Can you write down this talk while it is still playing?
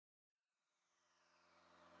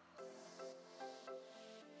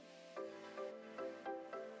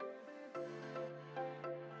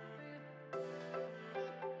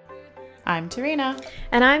I'm Tarina.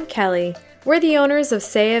 And I'm Kelly. We're the owners of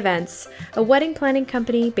Say Events, a wedding planning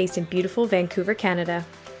company based in beautiful Vancouver, Canada.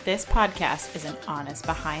 This podcast is an honest,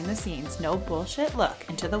 behind-the-scenes, no bullshit look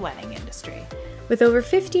into the wedding industry. With over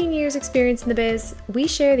 15 years experience in the biz, we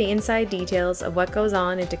share the inside details of what goes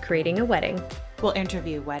on into creating a wedding. We'll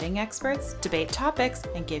interview wedding experts, debate topics,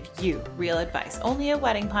 and give you real advice only a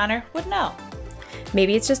wedding planner would know.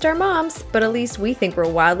 Maybe it's just our moms, but at least we think we're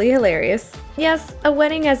wildly hilarious. Yes, a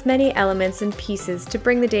wedding has many elements and pieces to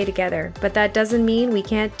bring the day together, but that doesn't mean we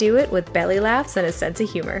can't do it with belly laughs and a sense of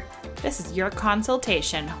humor. This is your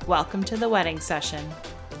consultation. Welcome to the wedding session.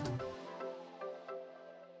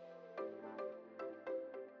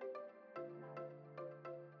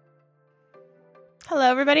 Hello,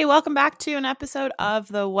 everybody. Welcome back to an episode of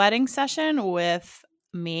the wedding session with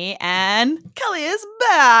me, and Kelly is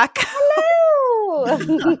back. Hello!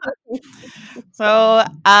 So,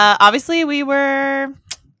 obviously we were,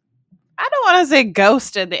 I don't want to say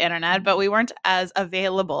ghosted the internet, but we weren't as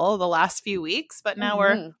available the last few weeks, but now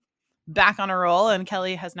we're back on a roll, and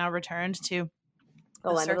Kelly has now returned to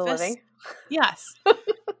the land of the living. Yes.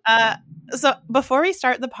 So before we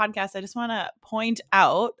start the podcast, I just want to point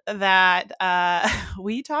out that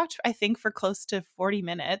we talked, I think, for close to 40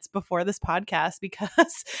 minutes before this podcast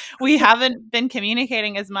because we haven't been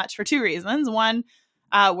communicating as much for two reasons. One,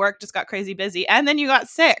 work just got crazy busy, and then you got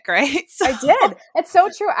sick, right? So- I did. It's so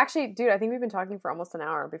true. Actually, dude, I think we've been talking for almost an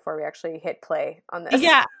hour before we actually hit play on this.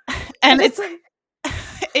 Yeah. And it's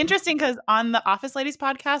interesting because on the Office Ladies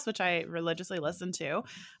podcast, which I religiously listen to,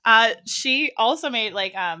 she also made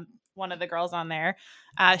one of the girls on there,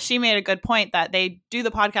 she made a good point that they do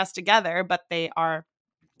the podcast together, but they are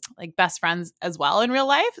like best friends as well in real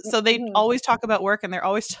life. So they always talk about work and they're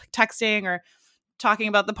always texting or talking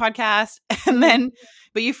about the podcast. And then,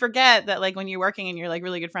 but you forget that like when you're working and you're like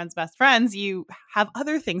really good friends, best friends, you have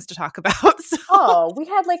other things to talk about. So. Oh, we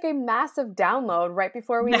had like a massive download right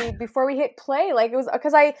before we hit play. Like it was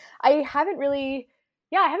because I haven't really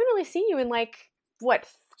seen you in like what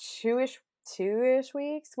two-ish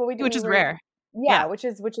weeks. Well, which is rare. Yeah, which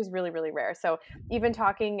is really, really rare. So even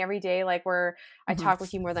talking every day, like I talk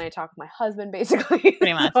with you more than I talk with my husband, basically.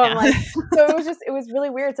 Pretty much. So, yeah. So it was really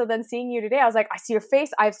weird. So then seeing you today, I was like, I see your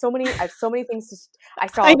face. I have so many things. I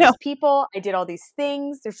saw all these people. I did all these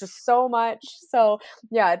things. There's just so much. So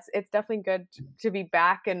yeah, it's definitely good to be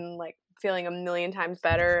back and like feeling a million times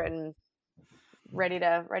better and ready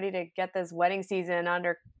to get this wedding season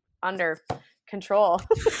under control.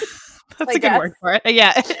 That's a good word for it.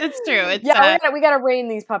 Yeah, it's true. It's, we gotta rein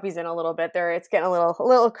these puppies in a little bit. It's getting a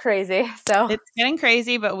little crazy. So it's getting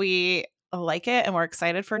crazy, but we like it and we're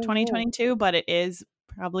excited for 2022. But it is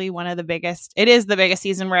probably one of the biggest. It is the biggest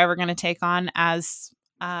season we're ever going to take on as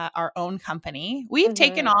our own company. We've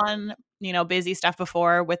taken on busy stuff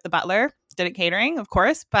before with the butler, did it catering, of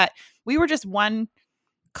course, but we were just one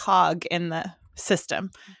cog in the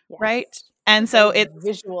system, right? And so it's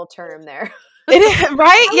visual term there. It is,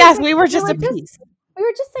 right? Yes, we were just a piece. We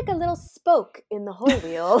were just like a little spoke in the whole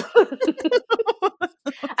wheel.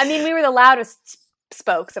 I mean, we were the loudest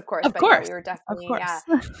spokes, of course. Of course. Yeah, we were definitely, yeah,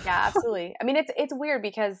 absolutely. I mean, it's weird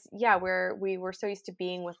because, we were so used to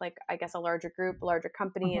being with like, I guess, a larger group, a larger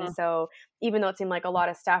company. And so even though it seemed like a lot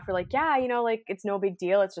of staff were like, like it's no big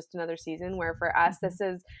deal. It's just another season, where for us, this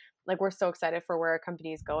is like, we're so excited for where our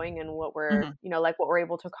company is going and what we're, like what we're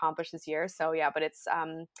able to accomplish this year. So yeah, but it's,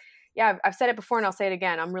 I've said it before and I'll say it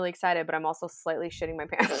again. I'm really excited, but I'm also slightly shitting my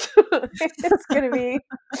pants. It's gonna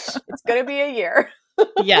be a year.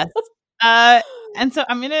 Yes. And so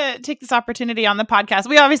I'm going to take this opportunity on the podcast.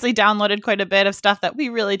 We obviously downloaded quite a bit of stuff that we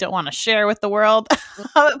really don't want to share with the world,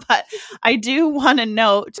 but I do want to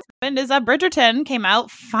note, Bridgerton came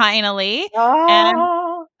out finally. And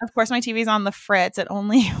of course my TV's on the fritz. It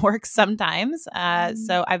only works sometimes.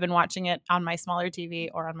 So I've been watching it on my smaller TV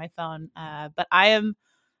or on my phone. But I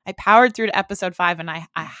powered through to episode 5 and I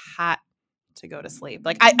had to go to sleep.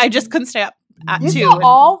 Like I just couldn't stay up at 2. You saw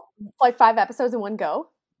all like 5 episodes in one go?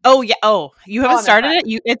 Oh yeah. Oh, you haven't started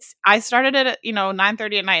it? I started it at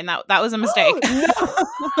 9:30 at night, and that was a mistake.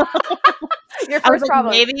 Your first problem.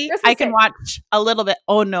 Maybe I can watch a little bit.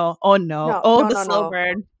 Oh no. The slow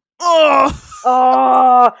burn.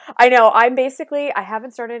 Oh, I know. I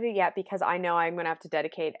haven't started it yet because I know I'm going to have to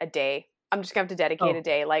dedicate a day. I'm just going to have to dedicate a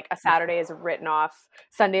day. Like a Saturday is written off.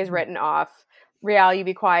 Sunday is written off. Real, you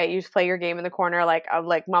be quiet. You just play your game in the corner, like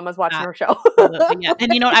Mama's watching her show. Yeah.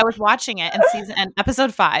 And I was watching it and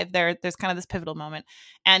episode 5. There's kind of this pivotal moment,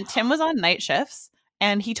 and Tim was on night shifts,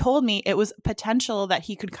 and he told me it was potential that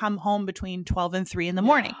he could come home between 12 and 3 in the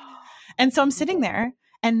morning. And so I'm sitting there,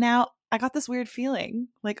 and now I got this weird feeling,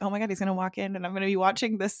 like, oh my god, he's gonna walk in, and I'm gonna be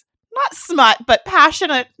watching this not smut, but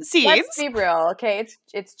passionate scenes. Let's be real, okay?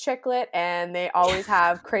 It's chick lit, and they always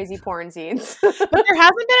have crazy porn scenes. But there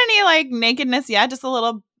hasn't been any like nakedness yet. Just a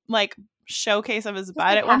little like showcase of his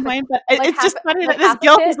butt at one point. But it's just funny that this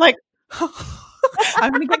guilt is like,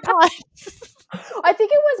 I'm gonna get caught. I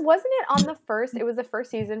think wasn't it on the first? It was the first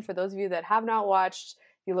season. For those of you that have not watched,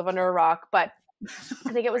 you live under a rock. But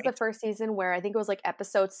I think it was the first season where I think it was like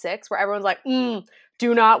episode 6, where everyone's like,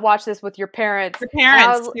 "Do not watch this with your parents. Your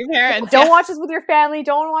parents. Don't watch this with your family.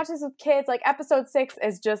 Don't watch this with kids." Like episode 6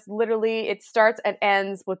 is just literally, it starts and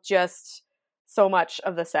ends with just so much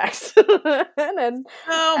of the sex, and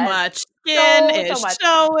much skin is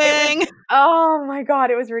showing. Oh my god,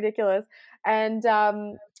 it was ridiculous. And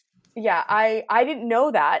yeah, I didn't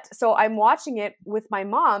know that, so I'm watching it with my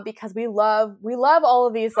mom because we love all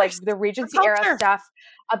of these, like the Regency era stuff.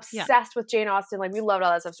 Obsessed with Jane Austen, like we loved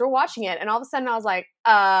all that stuff. So we're watching it, and all of a sudden I was like,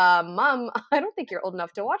 "Mom, I don't think you're old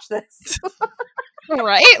enough to watch this."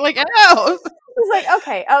 Right? Like I know. It's like,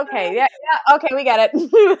 okay, yeah, okay, we get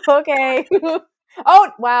it. Okay.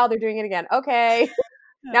 Oh wow, they're doing it again. Okay.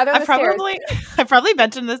 Now they're I've probably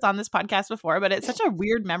mentioned this on this podcast before, but it's such a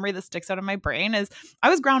weird memory that sticks out of my brain. Is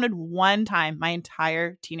I was grounded one time my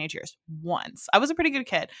entire teenage years. Once. I was a pretty good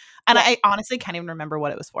kid. And I honestly can't even remember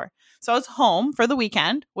what it was for. So I was home for the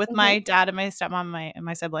weekend with my dad and my stepmom and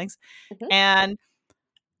my siblings. And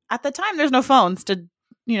at the time, there's no phones to,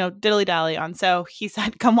 diddly-dally on. So he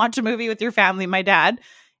said, come watch a movie with your family, my dad.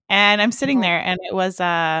 And I'm sitting there, and it was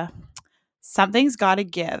Something's Gotta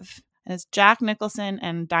Give. And it's Jack Nicholson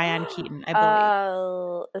and Diane Keaton, I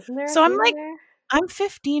believe. Isn't there? So I'm like, I'm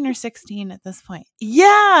 15 or 16 at this point.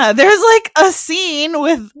 Yeah, there's like a scene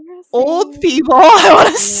with old people, I want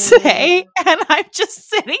to say, and I'm just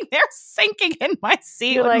sitting there sinking in my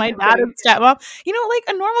seat with my dad and stepmom. Like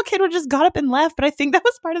a normal kid would just got up and left, but I think that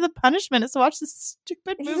was part of the punishment is to watch this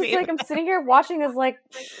stupid movie. Like I'm sitting here watching this like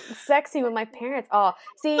sex scene with my parents. Oh,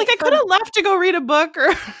 see, like I could have left to go read a book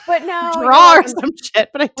or draw or some shit,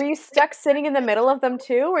 but were you stuck sitting in the middle of them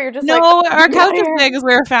too, where you're just our couch is big because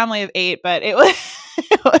we're a family of 8, but it was.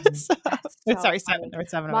 Sorry, 7. There were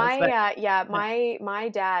 7 of us. My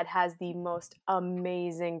dad has the most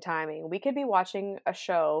amazing timing. We could be watching a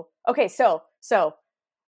show. Okay, so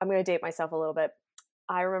I'm gonna date myself a little bit.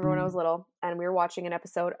 I remember when I was little, and we were watching an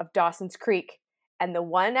episode of Dawson's Creek, and the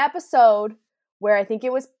one episode where I think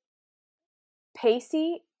it was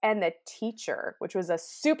Pacey and the teacher, which was a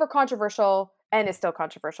super controversial, and is still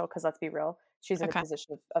controversial because let's be real, she's in a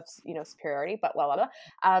position of superiority, but blah blah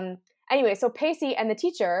blah. Anyway, so Pacey and the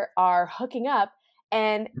teacher are hooking up,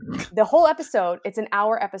 and the whole episode, it's an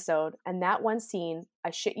hour episode, and that one scene,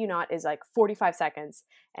 I shit you not, is like 45 seconds.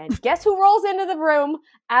 And guess who rolls into the room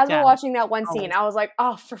as we're watching that one scene? I was like,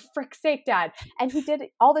 oh, for frick's sake, Dad. And he did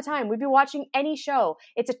it all the time. We'd be watching any show.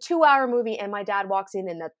 It's a 2-hour movie, and my dad walks in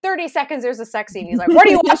the 30 seconds, there's a sex scene. He's like, what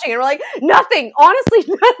are you watching? And we're like, nothing. Honestly,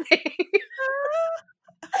 nothing.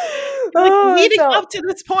 Leading up to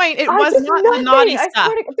this point, it was not the naughty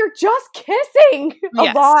stuff. They're just kissing a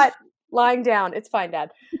lot, lying down. It's fine,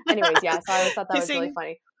 Dad. Anyways, so I always thought that was really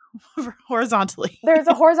funny. Horizontally, there's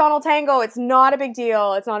a horizontal tango. It's not a big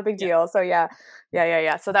deal. So yeah.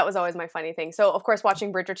 So that was always my funny thing. So of course,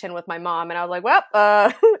 watching Bridgerton with my mom, and I was like, well,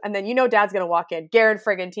 and then Dad's gonna walk in, Garen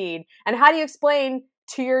friggin' Teed. And how do you explain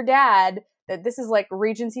to your dad that this is like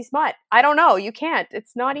Regency smut? I don't know. You can't.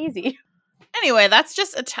 It's not easy. Anyway, that's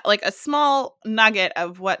just a small nugget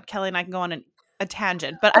of what Kelly and I can go on a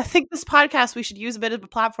tangent. But I think this podcast, we should use a bit of a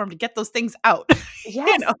platform to get those things out.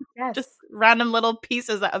 Yes, just random little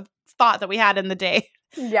pieces of thought that we had in the day.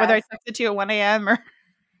 Yes. Whether I texted you at 1 a.m. or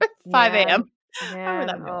 5 a.m.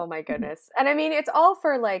 Yeah. Oh my goodness. And I mean, it's all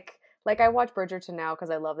for like I watch Bridgerton now because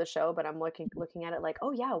I love the show, but I'm looking at it like,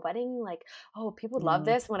 oh yeah, wedding, like, oh, people would love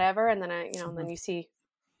this, whatever. And then then you see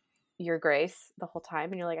Your Grace the whole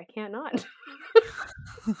time, and you're like, I can't not.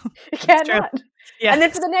 I can't not. Yes. And then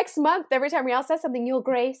for the next month, every time Rial says something, Your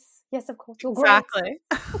Grace. Yes, of course, Your Grace. Exactly.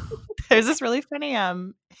 There's this really funny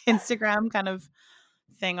Instagram kind of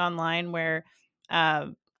thing online where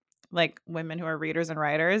like women who are readers and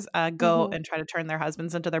writers go and try to turn their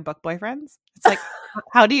husbands into their book boyfriends. It's like,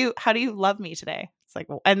 how do you love me today? It's like,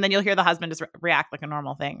 and then you'll hear the husband just react like a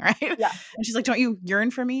normal thing, right? Yeah. And she's like, don't you yearn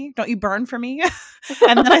for me? Don't you burn for me?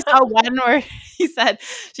 And then I saw one where she said,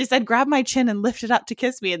 grab my chin and lift it up to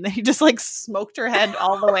kiss me. And then he just like smoked her head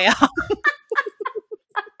all the way up.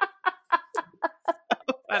 So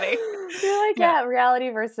funny. You're like, yeah,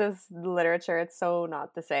 reality versus literature. It's so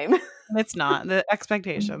not the same. It's not. The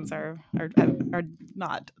expectations are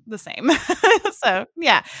not the same. So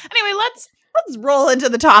yeah. Anyway, let's let's roll into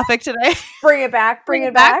the topic today. Bring it back. Bring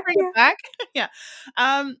it back. Yeah.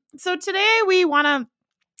 So today we want to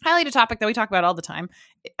highlight a topic that we talk about all the time.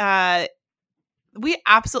 We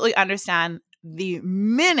absolutely understand to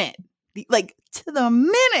the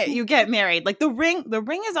minute you get married, like the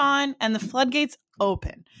ring is on and the floodgates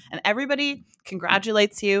open and everybody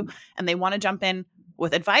congratulates you and they want to jump in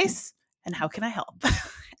with advice and how can I help?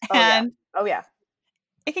 Oh yeah.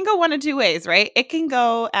 It can go one of two ways, right? It can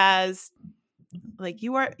go as like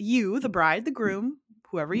you, the bride, the groom,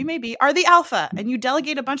 whoever you may be, are the alpha and you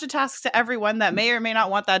delegate a bunch of tasks to everyone that may or may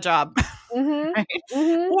not want that job. Mm-hmm. Right?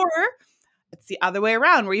 Mm-hmm. Or it's the other way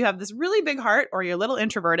around where you have this really big heart or you're a little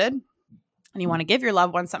introverted and you want to give your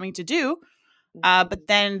loved one something to do, but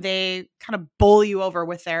then they kind of bowl you over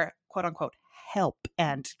with their quote unquote help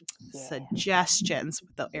and suggestions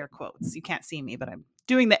with the air quotes. You can't see me, but I'm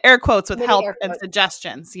doing the air quotes with help and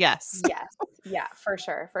suggestions. Yes. Yes. Yeah, for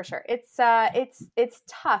sure. It's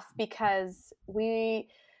tough because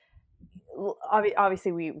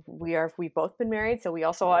obviously we've both been married, so we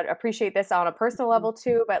also appreciate this on a personal level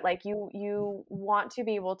too, but like you want to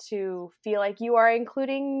be able to feel like you are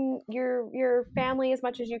including your family as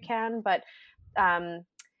much as you can, but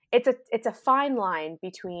it's a fine line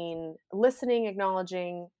between listening,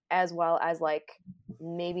 acknowledging, as well as like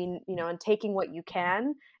maybe, and taking what you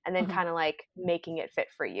can and then kind of like making it fit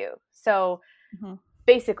for you. So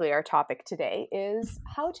basically our topic today is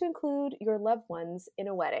how to include your loved ones in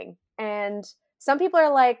a wedding. And some people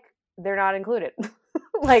are like, they're not included.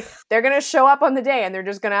 Like they're going to show up on the day and they're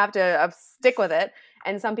just going to have to stick with it.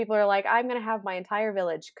 And some people are like, I'm going to have my entire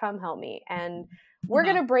village come help me. And we're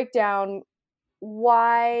going to break down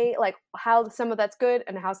why, like how some of that's good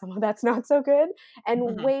and how some of that's not so good,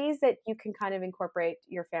 and ways that you can kind of incorporate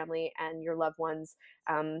your family and your loved ones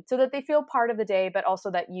so that they feel part of the day, but also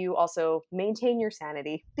that you also maintain your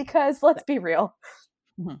sanity, because let's be real,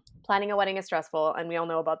 planning a wedding is stressful and we all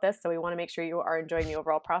know about this, so we want to make sure you are enjoying the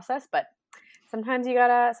overall process, but sometimes you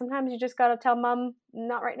just gotta tell mom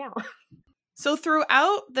not right now. So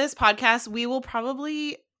throughout this podcast we will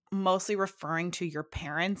probably mostly referring to your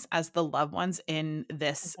parents as the loved ones in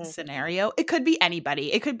this scenario. It could be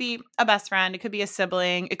anybody. It could be a best friend. It could be a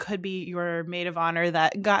sibling. It could be your maid of honor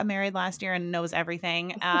that got married last year and knows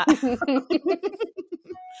everything. That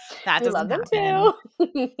doesn't love them happen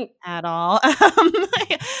too. At all.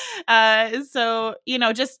 So,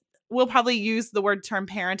 just we'll probably use the term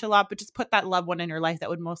parent a lot, but just put that loved one in your life that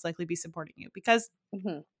would most likely be supporting you, because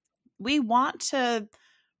we want to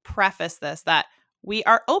preface this that we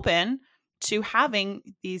are open to having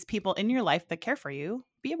these people in your life that care for you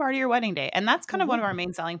be a part of your wedding day. And that's kind of one of our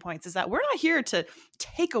main selling points, is that we're not here to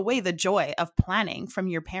take away the joy of planning from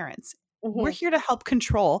your parents. We're here to help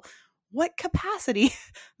control what capacity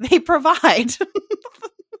they provide.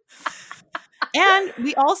 And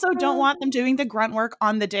we also don't want them doing the grunt work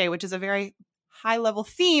on the day, which is a very high level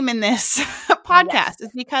theme in this podcast,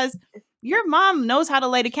 is because your mom knows how to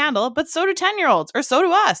light a candle, but so do 10-year-olds, or so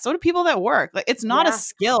do us, so do people that work. Like it's not a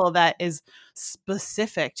skill that is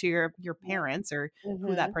specific to your parents or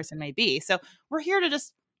who that person may be. So we're here to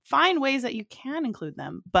just find ways that you can include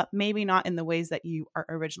them, but maybe not in the ways that you are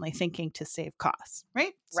originally thinking to save costs,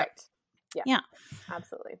 right? Right. So, yeah.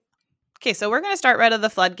 Absolutely. Okay, so we're going to start right out of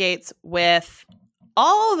the floodgates with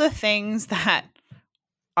all the things that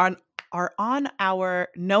are on our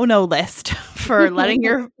no list for letting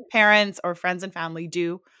your parents or friends and family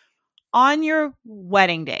do on your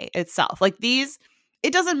wedding day itself. Like these,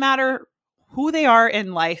 it doesn't matter who they are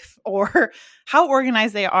in life or how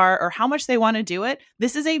organized they are or how much they want to do it.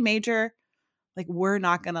 This is a major, like, we're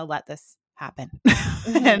not going to let this happen.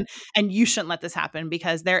 And you shouldn't let this happen,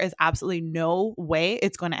 because there is absolutely no way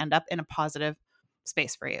it's going to end up in a positive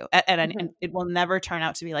space for you. And it will never turn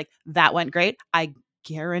out to be like, that went great. I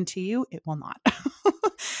guarantee you it will not.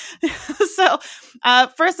 So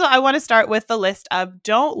first of all, I want to start with the list of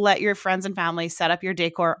don't let your friends and family set up your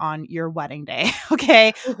decor on your wedding day.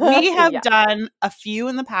 Okay. We have done a few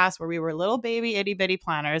in the past where we were little baby itty bitty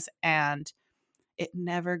planners and it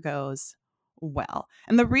never goes well.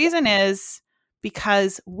 And the reason is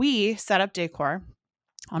because we set up decor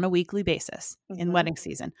on a weekly basis in wedding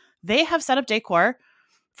season. They have set up decor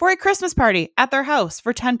for a Christmas party at their house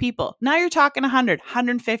for 10 people. Now you're talking 100,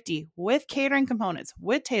 150 with catering components,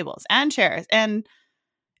 with tables and chairs. And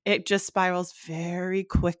it just spirals very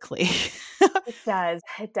quickly. It does.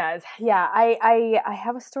 It does. Yeah. I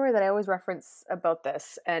have a story that I always reference about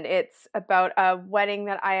this, and it's about a wedding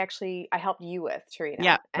that I helped you with,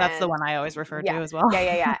 Yeah, Tarina. that's the And one I always refer to yeah, as well.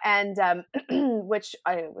 yeah. And which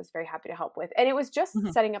I was very happy to help with. And it was just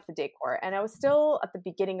Mhm, setting up the decor. And I was still at the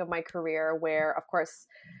beginning of my career where, of course,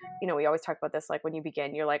 we always talk about this, like when you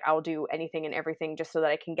begin, you're like, I'll do anything and everything just so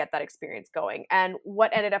that I can get that experience going. And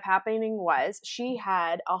what ended up happening was she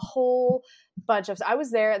had a whole bunch of, I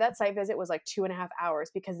was there, that site visit was like 2.5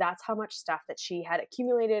 hours, because that's how much stuff that she had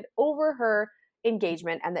accumulated over her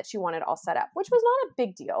engagement and that she wanted all set up, which was not a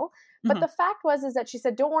big deal. But mhm. the fact was, is that she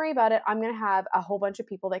said, don't worry about it. I'm going to have a whole bunch of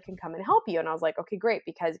people that can come and help you. And I was like, okay, great.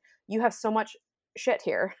 Because you have so much shit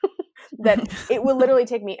here that it will literally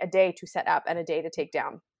take me a day to set up and a day to take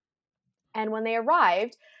down. And when they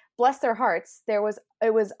arrived, bless their hearts, it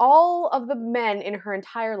was all of the men in her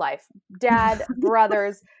entire life, dad,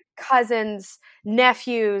 brothers, cousins,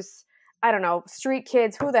 nephews, I don't know, street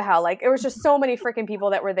kids, who the hell? Like, it was just so many freaking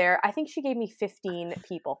people that were there. I think she gave me 15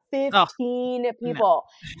 people. Oh, 15 no. people.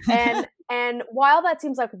 And while that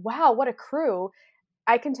seems like, wow, what a crew,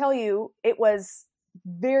 I can tell you it was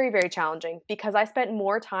very, very challenging, because I spent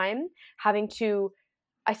time having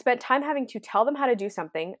to tell them how to do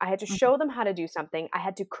something. I had to Mhm, show them how to do something. I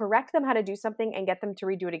had to correct them how to do something and get them to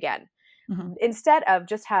redo it again. mhm. Instead of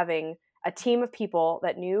just having a team of people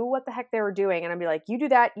that knew what the heck they were doing. And I'd be like, you do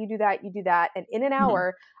that, you do that, you do that. And in an Mhm.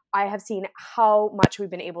 hour, I have seen how much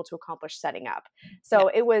we've been able to accomplish setting up. Yeah.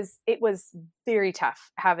 So it was very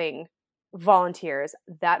tough having volunteers,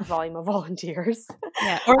 that volume of volunteers.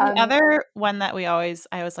 Yeah. Or the um, other one that I always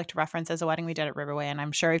like to reference as a wedding we did at Riverway, and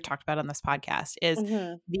I'm sure we've talked about on this podcast, is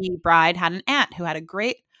mhm, the bride had an aunt who had a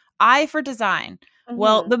great eye for design.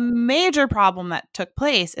 Well, mhm. the major problem that took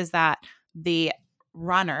place is that the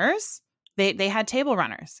runners, they had table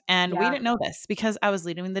runners, and we Yeah. didn't know this because I was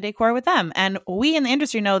leading the decor with them. And we in the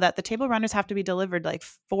industry know that the table runners have to be delivered like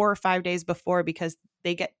 4 or 5 days before, because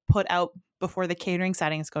they get put out before the catering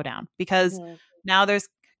settings go down, because Mhm, now there's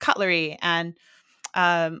cutlery and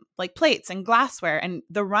like plates and glassware, and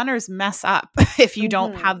the runners mess up if you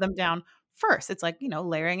don't mhm. have them down first. It's like,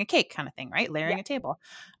 layering a cake kind of thing, right? Yeah. Layering a table.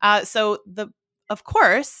 Of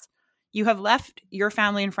course, you have left your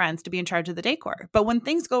family and friends to be in charge of the decor. But when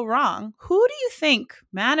things go wrong, who do you think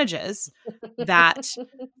manages that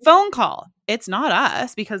phone call? It's not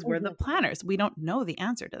us, because we're the Mhm. planners. We don't know the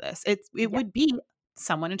answer to this. It Yeah. would be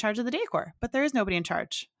someone in charge of the decor, but there is nobody in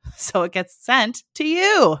charge. So it gets sent to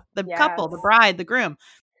you, the couple, the Yes. bride, the groom.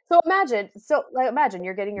 Imagine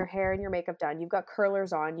you're getting your hair and your makeup done. You've got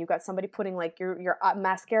curlers on. You've got somebody putting like your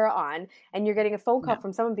mascara on, and you're getting a phone call Yeah.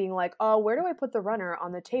 from someone being like, "Oh, where do I put the runner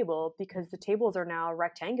on the table? Because the tables are now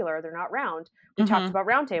rectangular. They're not round. We talked Mhm. about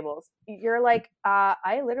round tables." You're like,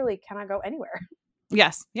 I literally cannot go anywhere."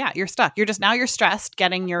 Yes. Yeah, you're stuck. You're stressed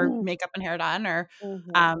getting your makeup and hair done, or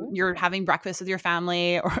Mhm. you're having breakfast with your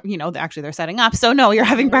family, or actually they're setting up. So no, you're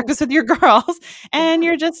having Mhm. breakfast with your girls, and Yeah.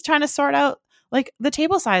 you're just trying to sort out like the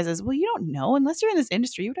table sizes. Well, you don't know unless you're in this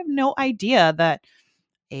industry. You would have no idea that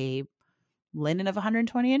a linen of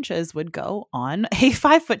 120 inches would go on a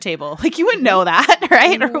 5-foot table. Like, you wouldn't Mhm. know that,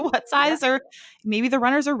 right? Or Mhm. what Yep. size, or maybe the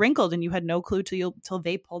runners are wrinkled and you had no clue till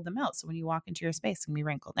they pulled them out. So when you walk into your space, it's gonna be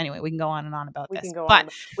wrinkled. Anyway, we can go on and on about We can this, go but on.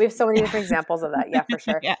 We have so many different examples of that. Yeah, for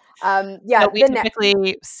sure. yeah. Yeah. So we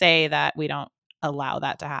typically say that we don't allow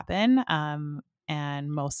that to happen.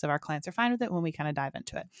 And most of our clients are fine with it when we kind of dive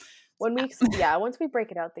into it. So, Once we break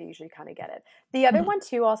it out, they usually kind of get it. The other mhm. one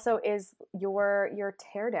too also is your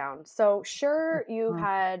tear down. So sure, you've Mhm.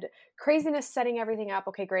 had craziness setting everything up.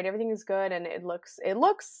 Okay, great, everything is good, and it looks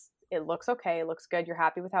okay, it looks good. You're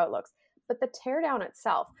happy with how it looks, but the tear down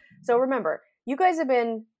itself. So remember, you guys have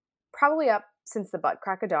been probably up since the butt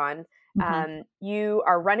crack of dawn. Mhm. You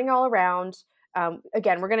are running all around.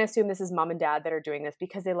 Again, we're going to assume this is mom and dad that are doing this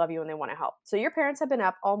because they love you and they want to help. So your parents have been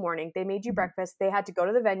up all morning. They made you Mhm. breakfast. They had to go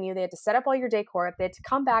to the venue. They had to set up all your decor. They had to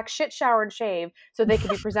come back, shit, shower, and shave so they could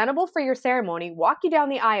be presentable for your ceremony, walk you down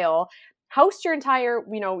the aisle, host your entire,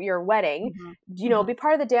 your wedding, Mhm. Mhm. be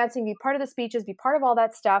part of the dancing, be part of the speeches, be part of all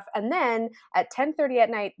that stuff. And then at 10:30 at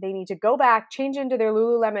night, they need to go back, change into their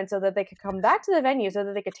Lululemon so that they could come back to the venue so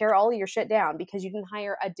that they could tear all of your shit down because you didn't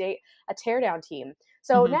hire a tear down team.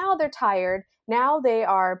 So Mhm. now they're tired. Now they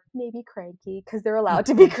are maybe cranky because they're allowed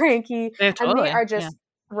to be Mhm. cranky, Yeah, and they totally. are Yeah. just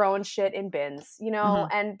throwing shit in bins, Mhm.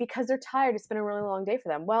 and because they're tired, it's been a really long day for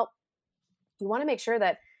them. Well, you want to make sure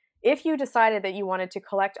that if you decided that you wanted to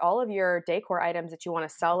collect all of your decor items that you want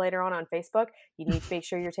to sell later on Facebook, you need to make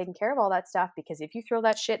sure you're taking care of all that stuff, because if you throw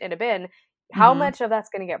that shit in a bin, How much of that's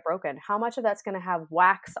going to get broken? How much of that's going to have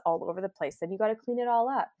wax all over the place? Then you got to clean it all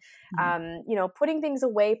up. Putting things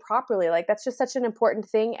away properly, like that's just such an important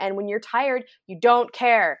thing. And when you're tired, you don't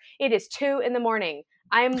care. It is 2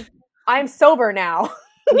 a.m. I'm sober now.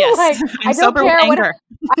 Yes, like, I'm sober with anger.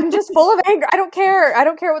 I'm just full of anger. I don't care. I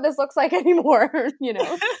don't care what this looks like anymore.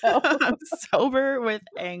 So. I'm sober with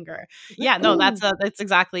anger. Yeah, no, that's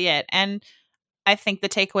exactly it. And I think the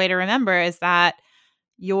takeaway to remember is that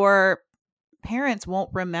your parents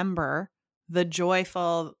won't remember the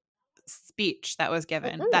joyful speech that was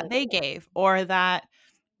given, that they gave, or that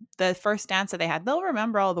the first dance that they had. They'll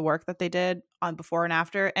remember all the work that they did on before and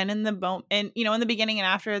after. And in the moment, and in the beginning and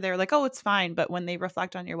after, they're like, oh, it's fine. But when they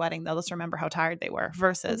reflect on your wedding, they'll just remember how tired they were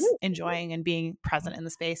versus enjoying and being present in the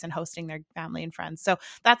space and hosting their family and friends. So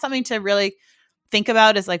that's something to really think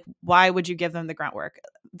about, is like, why would you give them the grunt work?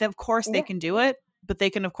 Of course they can do it, but they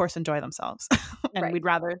can of course enjoy themselves. And we'd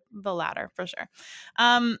rather the latter for sure.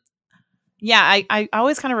 I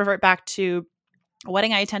always kind of revert back to a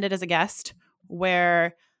wedding I attended as a guest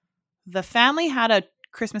where the family had a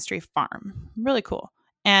Christmas tree farm. Really cool.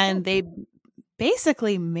 And they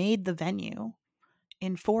basically made the venue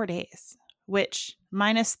in 4 days, which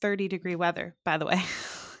minus 30-degree weather, by the way.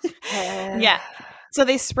 Yeah. So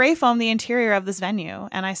they spray foamed the interior of this venue,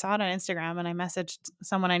 and I saw it on Instagram, and I messaged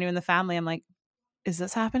someone I knew in the family. I'm like, is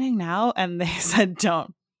this happening now? And they said,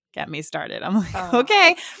 don't get me started. I'm like,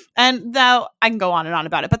 okay. And now I can go on and on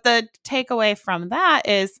about it. But the takeaway from that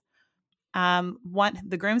is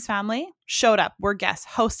the groom's family showed up, were guests,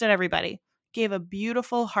 hosted everybody, gave a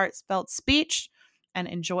beautiful heartfelt speech, and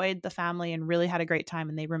enjoyed the family and really had a great time.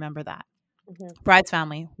 And they remember that. Bride's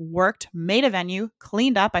family worked, made a venue,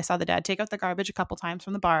 cleaned up. I saw the dad take out the garbage a couple times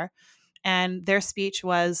from the bar, and their speech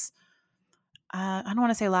was, I don't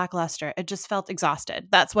want to say lackluster. It just felt exhausted.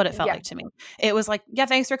 That's what it felt like to me. It was like, yeah,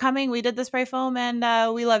 thanks for coming. We did the spray foam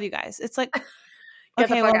and we love you guys. It's like,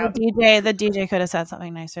 okay, well, the DJ could have said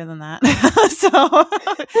something nicer than that. So they're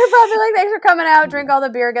probably like, thanks for coming out, drink all the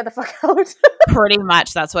beer, get the fuck out. Pretty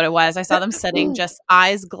much that's what it was. I saw them sitting just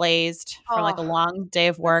eyes glazed for like a long day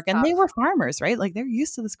of work. And they were farmers, right? Like they're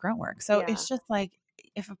used to this grunt work. So it's just like,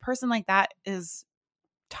 if a person like that is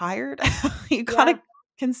tired, you gotta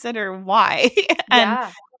consider why.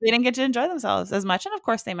 And they didn't get to enjoy themselves as much. And of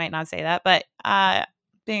course they might not say that, but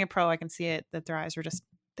being a pro, I can see it, that their eyes were just,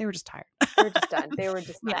 they were just tired. They were just done. They were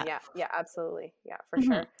just done. Yeah, absolutely. Yeah, for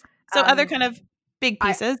sure. So other kind of big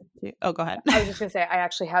pieces. Go ahead. I was just going to say, I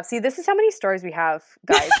actually have. See, this is how many stories we have,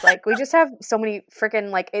 guys. Like, we just have so many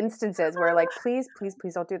freaking like instances where like, please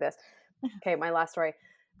don't do this. Okay, my last story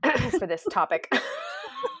for this topic.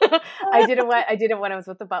 I did it when I was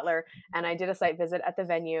with the butler, and I did a site visit at the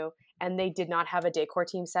venue, and they did not have a decor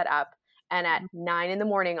team set up. And at 9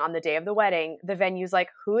 a.m. on the day of the wedding, the venue's like,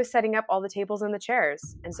 who is setting up all the tables and the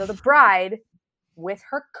chairs? And so the bride, with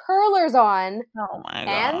her curlers on,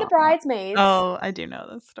 and the bridesmaids. Oh, I do know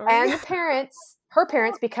this story. And the parents, her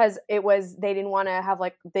parents, because they didn't want to have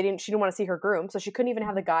she didn't want to see her groom, so she couldn't even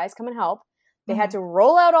have the guys come and help. They had to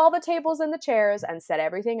roll out all the tables and the chairs and set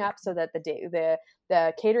everything up so that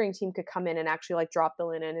the catering team could come in and actually like drop the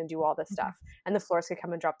linen and do all this stuff, and the florist could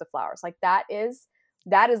come and drop the flowers. Like that is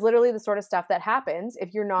literally the sort of stuff that happens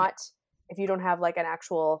if you don't have like an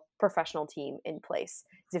actual professional team in place.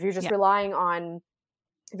 If you're just relying on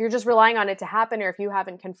it to happen, or if you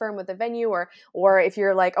haven't confirmed with the venue, or if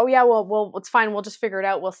you're like, oh yeah, well, it's fine, we'll just figure it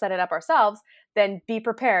out, we'll set it up ourselves, then be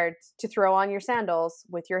prepared to throw on your sandals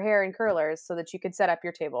with your hair in curlers so that you could set up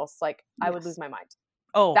your tables. Like I would lose my mind.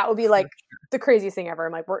 Oh, that would be like the craziest thing ever.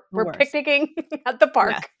 I'm like, we're picnicking at the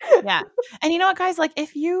park. Yeah. And you know what, guys, like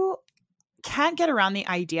if you can't get around the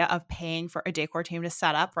idea of paying for a decor team to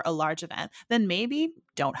set up for a large event, then maybe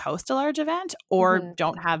don't host a large event or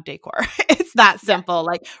don't have decor. It's that simple.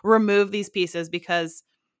 Like remove these pieces, because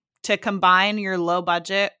to combine your low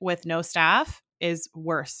budget with no staff is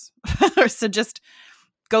worse. So just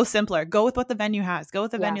go simpler. Go with what the venue has. Go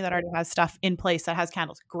with the venue that already has stuff in place, that has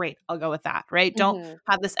candles. Great. I'll go with that. Right. Don't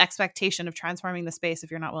have this expectation of transforming the space if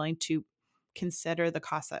you're not willing to consider the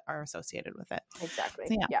costs that are associated with it. Exactly.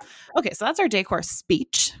 So, yeah. Okay. So that's our decor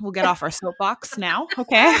speech. We'll get off our soapbox now.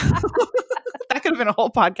 Okay. That could have been a whole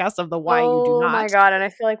podcast of the why you do not. Oh my God. And I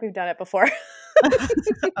feel like we've done it before.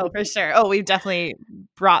 Oh, for sure. Oh, we've definitely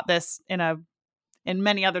brought this in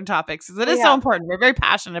many other topics, because it is so important. We're very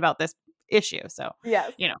passionate about this issue. So,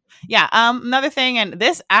 another thing, and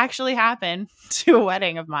this actually happened to a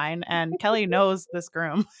wedding of mine, and Kelly knows this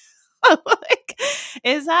groom,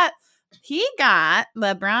 is that he got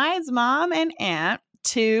the bride's mom and aunt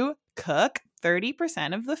to cook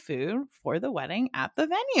 30% of the food for the wedding at the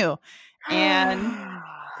venue. And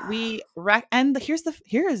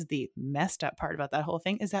here is the messed up part about that whole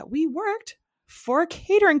thing is that we worked for a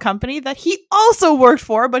catering company that he also worked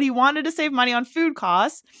for, but he wanted to save money on food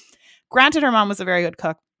costs. Granted, her mom was a very good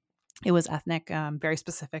cook. It was ethnic, very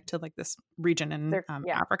specific to like this region in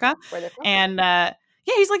Africa. Where they're from. And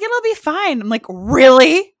he's like, it'll be fine. I'm like,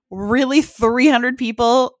 really? 300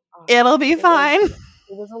 people? It'll be fine.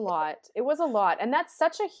 It was a lot. It was a lot. And that's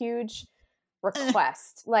such a huge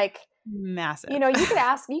request. Like, massive. You know, you could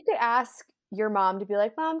ask your mom to be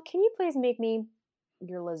like, Mom, can you please make me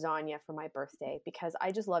your lasagna for my birthday? Because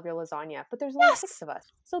I just love your lasagna. But there's only 6 of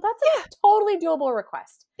us. So that's a totally doable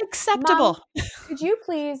request. Acceptable. Mom, could you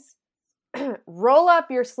please roll up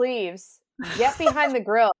your sleeves, get behind the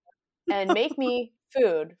grill, and make me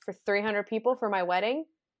food for 300 people for my wedding?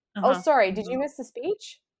 Oh, sorry. Did you miss the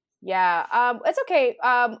speech? Yeah. It's okay.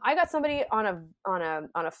 I got somebody on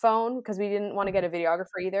a phone because we didn't want to get a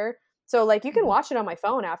videographer either. So like you can watch it on my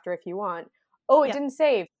phone after if you want. Oh, it didn't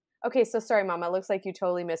save. Okay, so sorry, Mom. It looks like you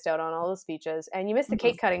totally missed out on all those speeches, and you missed the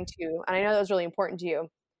cake cutting too. And I know that was really important to you.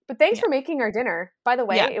 But thanks for making our dinner. By the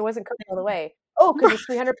way, it wasn't cooked all the way. Oh, because there's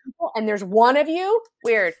 300 people and there's one of you?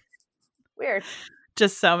 Weird.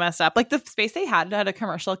 Just so messed up. Like the space they had a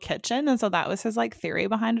commercial kitchen. And so that was his like theory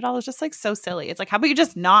behind it all. It was just like so silly. It's like, how about you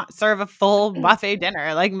just not serve a full buffet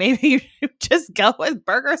dinner? Like maybe you just go with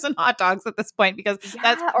burgers and hot dogs at this point because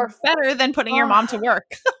that's better than putting your mom to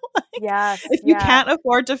work. If you can't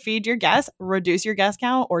afford to feed your guests, reduce your guest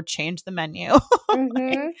count or change the menu.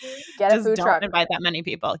 Get a food truck. Don't invite that many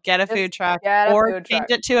people. Get a food truck or change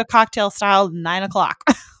it to a cocktail style 9 o'clock.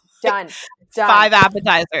 Done. 5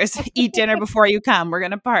 appetizers. Eat dinner before you come. We're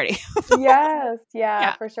gonna party. Yes,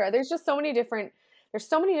 for sure. There's just so many different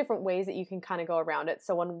ways that you can kind of go around it.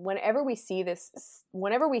 So whenever we see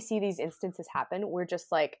these instances happen, we're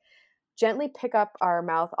just like gently pick up our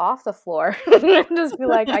mouth off the floor and just be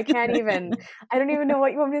like, I don't even know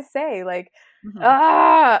what you want me to say. Like,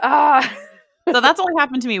 So that's only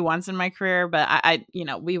happened to me once in my career, but I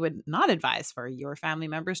we would not advise for your family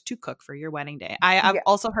members to cook for your wedding day. I've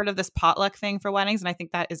also heard of this potluck thing for weddings, and I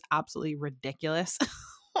think that is absolutely ridiculous.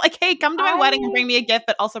 Like, hey, come to my wedding and bring me a gift,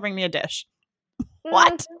 but also bring me a dish.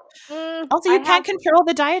 What? Also, you can't control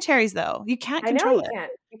the dietaries, though. You can't control it.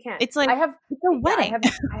 You can't. It's like it's a wedding.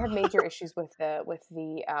 I have major issues with the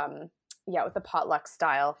potluck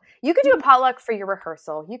style. You could do a potluck for your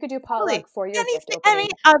rehearsal. You could do potluck for your gift opening. Any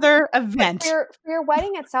other event. For your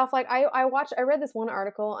wedding itself, like I read this one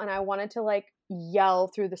article and I wanted to like yell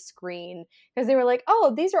through the screen because they were like,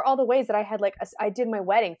 oh, these are all the ways that I had like I did my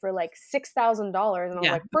wedding for like $6,000, and I was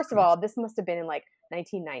like, first of all, this must have been in like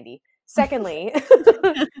 1990. Secondly,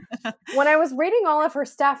 when I was reading all of her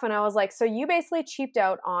stuff and I was like, so you basically cheaped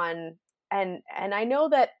out on, and I know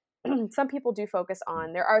that some people do focus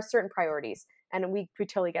on, there are certain priorities and we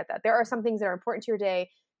totally get that. There are some things that are important to your day.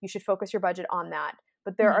 You should focus your budget on that.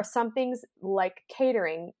 But there are some things like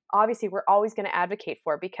catering, obviously we're always going to advocate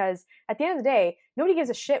for, because at the end of the day, nobody gives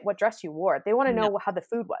a shit what dress you wore. They want to know how the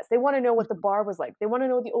food was. They want to know what the bar was like. They want to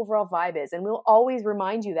know what the overall vibe is. And we'll always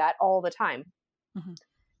remind you that all the time.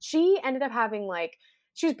 She ended up having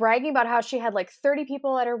she was bragging about how she had like 30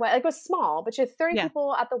 people at her wedding. Like it was small, but she had 30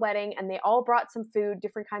 people at the wedding and they all brought some food,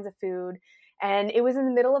 different kinds of food. And it was in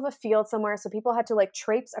the middle of a field somewhere. So people had to like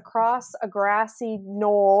traipse across a grassy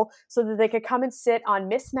knoll so that they could come and sit on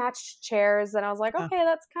mismatched chairs. And I was like, okay,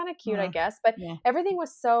 that's kind of cute, I guess. But everything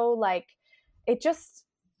was so like, it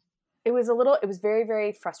was very,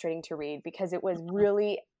 very frustrating to read because it was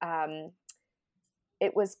really,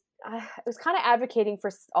 it was kind of advocating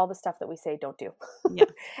for all the stuff that we say don't do.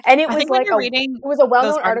 And it was like it was a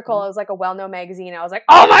well-known article. It was like a well-known magazine. I was like,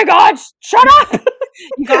 oh my God, shut up.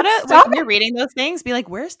 You gotta, like, when you're reading those things, be like,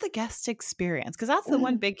 where's the guest experience? Because that's the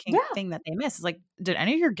one big thing that they miss. Is like, did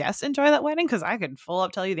any of your guests enjoy that wedding? Because I could full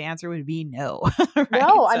up tell you the answer would be no. Right?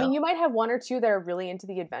 No, I mean, you might have one or two that are really into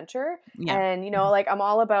the adventure. And, like, I'm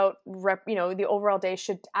all about, the overall day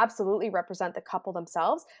should absolutely represent the couple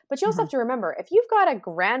themselves. But you also have to remember, if you've got a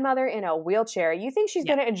grandmother in a wheelchair, you think she's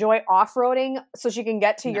going to enjoy off-roading so she can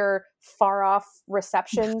get to your far-off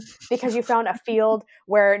reception because you found a field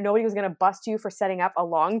where nobody was going to bust you for setting up a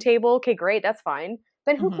long table? Okay, great, that's fine.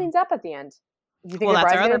 Then who cleans up at the end? You think your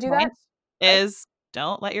bride's going to do that? Is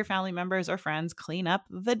don't let your family members or friends clean up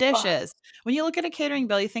the dishes. When you look at a catering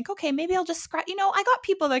bill, you think, okay, maybe I'll just scratch. I got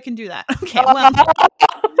people that can do that. Okay, well,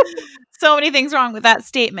 so many things wrong with that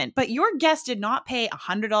statement. But your guest did not pay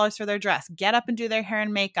 $100 for their dress. Get up and do their hair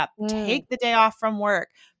and makeup. Take the day off from work.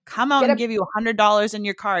 Come out and give you $100 in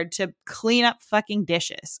your card to clean up fucking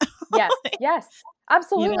dishes. Yes,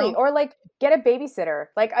 absolutely. Or like get a babysitter.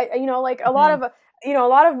 Like a lot of you know, a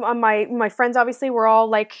lot of my friends, obviously, we're all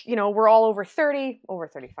like, you know, we're all over 30, over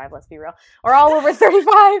 35, let's be real. We're all over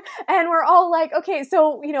 35 and we're all like, okay,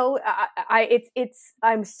 so, you know,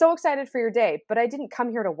 I'm so excited for your day, but I didn't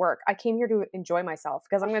come here to work. I came here to enjoy myself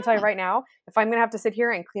because I'm going to tell you right now, if I'm going to have to sit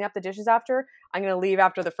here and clean up the dishes after, I'm going to leave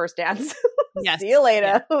after the first dance. Yes. See you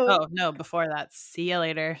later. Yeah. Oh, no, before that. See you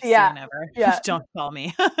later. Yeah. See you never. Yeah. Don't call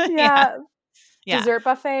me. Yeah. Yeah. Dessert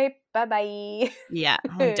buffet. Bye-bye. Yeah.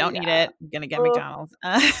 Don't need it. I'm going to get McDonald's.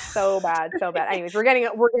 So bad. Anyways, we're getting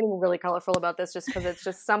really colorful about this just because it's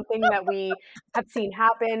just something that we have seen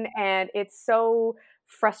happen. And it's so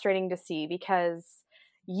frustrating to see because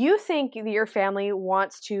you think your family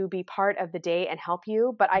wants to be part of the day and help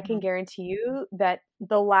you, but I can guarantee you that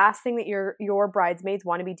the last thing that your bridesmaids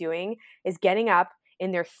want to be doing is getting up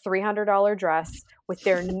in their $300 dress with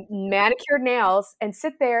their manicured nails and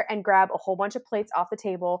sit there and grab a whole bunch of plates off the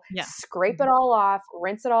table, scrape it all off,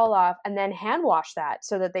 rinse it all off, and then hand wash that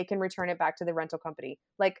so that they can return it back to the rental company.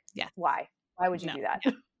 Like, why? Why would you do that?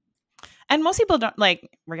 Yeah. And most people don't, like,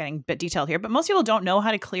 we're getting a bit detailed here, but most people don't know how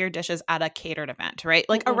to clear dishes at a catered event, right?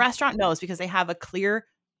 Like a restaurant knows because they have a clear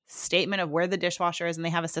statement of where the dishwasher is and they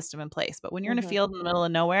have a system in place. But when you're in a field in the middle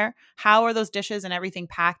of nowhere, how are those dishes and everything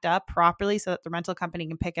packed up properly so that the rental company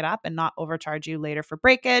can pick it up and not overcharge you later for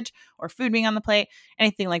breakage or food being on the plate,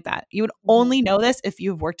 anything like that? You would only know this if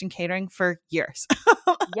you've worked in catering for years.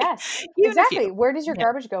 Yes, exactly. Where does your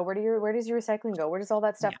garbage go? Where does your recycling go? Where does all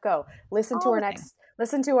that stuff go? Listen to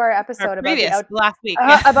our episode about last week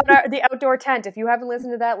about the outdoor tent. If you haven't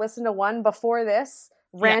listened to that, listen to one before this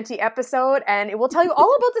ranty episode, and it will tell you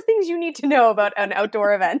all about the things you need to know about an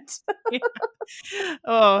outdoor event.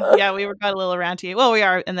 Oh yeah, we got a little ranty. Well, we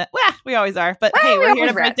are in the we always are, but hey, we're here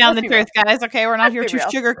to break down the truth, guys. Okay, we're not here to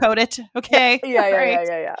sugarcoat it. Okay,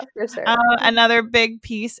 yeah, for sure. Another big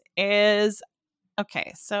piece is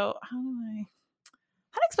so how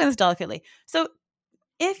to explain this delicately? So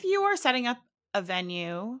if you are setting up a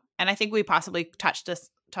venue, and I think we possibly touched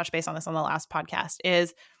base on this on the last podcast,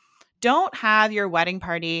 is don't have your wedding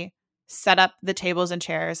party set up the tables and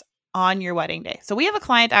chairs on your wedding day. So we have a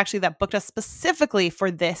client actually that booked us specifically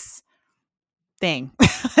for this thing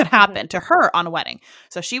that happened to her on a wedding.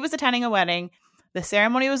 So she was attending a wedding. The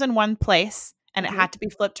ceremony was in one place and it had to be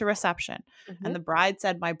flipped to reception. And the bride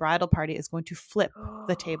said, my bridal party is going to flip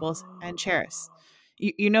the tables and chairs.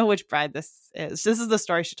 You know which bride this is. This is the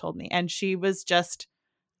story she told me. And she was just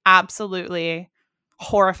absolutely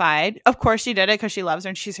horrified. Of course she did it because she loves her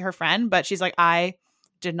and she's her friend, but she's like, I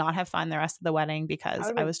did not have fun the rest of the wedding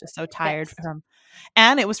because I was just so tired from,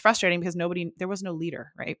 and it was frustrating because there was no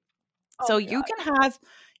leader, right? So you can have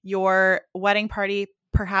your wedding party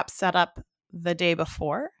perhaps set up the day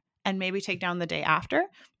before and maybe take down the day after,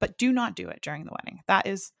 but do not do it during the wedding. That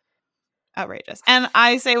is outrageous. And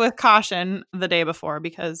I say with caution the day before,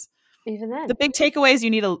 because even then, the big takeaway is you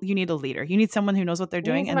need a leader. You need someone who knows what they're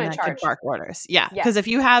doing and that can bark orders. Yeah. Because if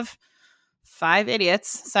you have 5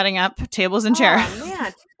 idiots setting up tables and chairs. Oh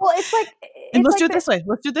man. Well, it's like and let's do it this way.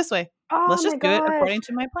 Let's do it this way. Oh, let's just do it according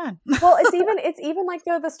to my plan. Well, it's even like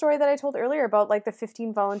the story that I told earlier about like the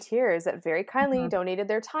 15 volunteers that very kindly donated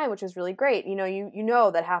their time, which was really great. You know, you know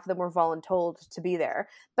that half of them were voluntold to be there.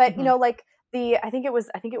 But you know, like I think it was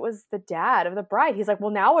the dad of the bride. He's like,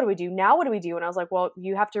 well, now what do we do? And I was like, well,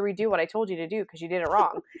 you have to redo what I told you to do because you did it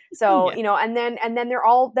wrong. So, you know, and then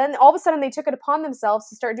all of a sudden they took it upon themselves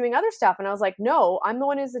to start doing other stuff. And I was like, no, I'm the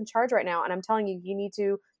one who's in charge right now. And I'm telling you, you need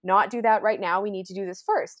to not do that right now. We need to do this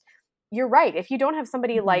first. You're right. If you don't have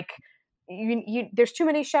somebody like you there's too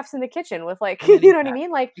many chefs in the kitchen with like, you know what I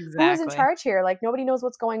mean? Like who's in charge here? Like nobody knows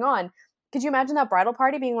what's going on. Could you imagine that bridal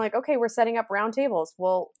party being like, okay, we're setting up round tables.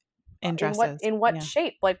 Well, in dresses. In what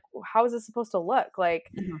shape? Like, how is this supposed to look?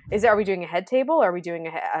 Like, are we doing a head table? Are we doing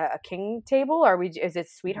a king table? Is it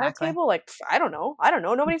sweetheart table? Like, I don't know.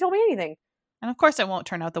 Nobody told me anything. And of course it won't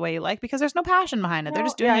turn out the way you like because there's no passion behind it. They're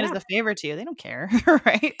just doing it as a favor to you. They don't care,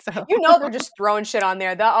 right? So you know they're just throwing shit on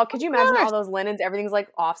there. Could you imagine all those linens? Everything's like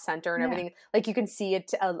off center and everything. Like you can see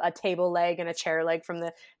a table leg and a chair leg from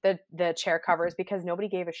the chair covers because nobody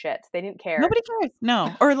gave a shit. They didn't care. Nobody cares.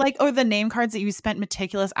 No. Or the name cards that you spent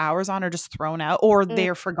meticulous hours on are just thrown out, or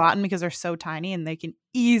they're forgotten because they're so tiny and they can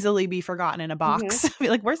easily be forgotten in a box.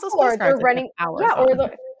 Like, where's those postcards?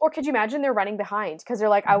 Or could you imagine they're running behind because they're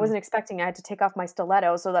like, I wasn't expecting. I had to take off my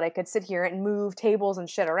stiletto so that I could sit here and move tables and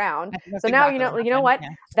shit around. So now you know what? Yeah.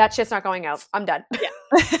 That shit's not going out. I'm done. Yeah.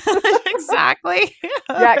 Exactly.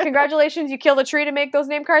 Yeah. Congratulations, you killed a tree to make those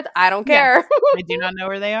name cards. I don't care. I do not know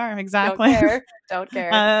where they are. Exactly. Don't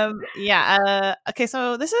care. Yeah. Okay.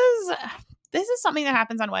 So this is this is something that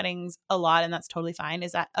happens on weddings a lot, and that's totally fine,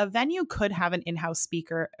 is that a venue could have an in-house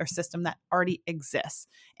speaker or system that already exists.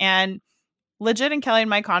 And legit, in Kelly and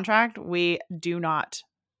my contract, we do not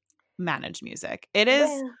manage music. It is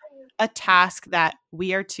a task that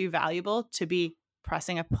we are too valuable to be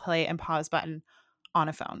pressing a play and pause button on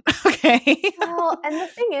a phone. Okay. Well, and the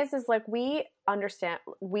thing is like, we understand,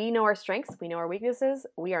 we know our strengths, we know our weaknesses.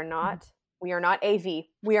 We are not AV.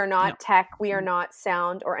 We are not tech. We are not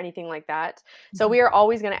sound or anything like that. So we are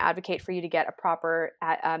always going to advocate for you to get a proper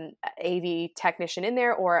AV technician in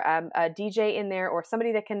there, or a DJ in there, or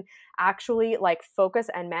somebody that can actually like focus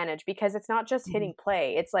and manage, because it's not just hitting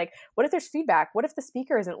play. It's like, what if there's feedback? What if the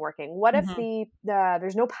speaker isn't working? What if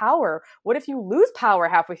there's no power? What if you lose power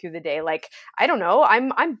halfway through the day? Like, I don't know.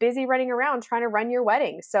 I'm busy running around trying to run your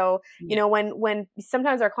wedding. So, you know, when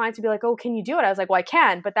sometimes our clients would be like, oh, can you do it? I was like, well, I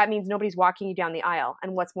can, but that means nobody's walking you down the aisle.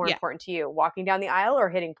 And what's more important to you, walking down the aisle or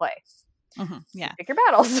hitting play? Yeah. Pick your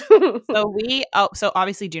battles. So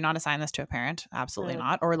obviously do not assign this to a parent. Absolutely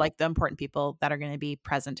not. Or like the important people that are going to be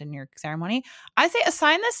present in your ceremony. I say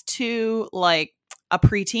assign this to like a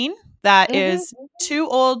preteen that is too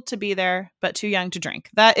old to be there, but too young to drink.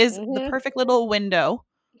 That is the perfect little window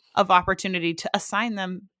of opportunity to assign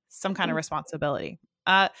them some kind of responsibility.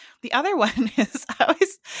 The other one is,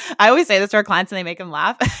 I always say this to our clients and they make them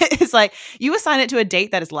laugh. It's like, you assign it to a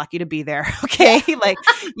date that is lucky to be there. Okay. Like,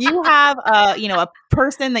 you have a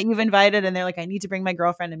person that you've invited and they're like, I need to bring my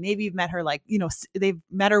girlfriend. And maybe you've met her, like, they've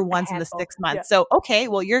met her once in the 6 months. Yeah. So, okay,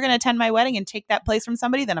 well, you're going to attend my wedding and take that place from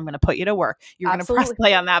somebody. Then I'm going to put you to work. You're going to press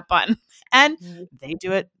play on that button. And they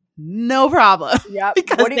do it. No problem. Yeah.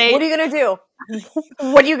 What are you going to do?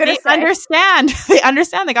 What are you going to say? They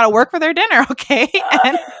understand they got to work for their dinner. Okay.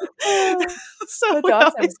 And so we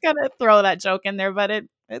always got to throw that joke in there, but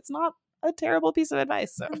it's not a terrible piece of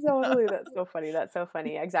advice. So. Totally. That's so funny. That's so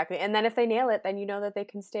funny. Exactly. And then if they nail it, then you know that they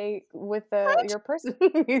can stay with your person.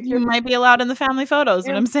 You might be allowed in the family photos,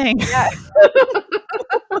 what I'm saying. Yeah.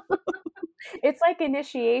 It's like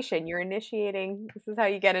initiation. You're initiating. This is how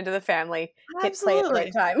you get into the family. Hit play at the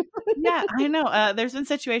right time. Yeah, I know. There's been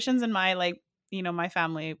situations in my, my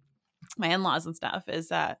family, my in-laws and stuff, is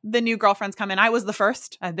that the new girlfriends come in. I was the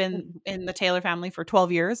first. I've been in the Taylor family for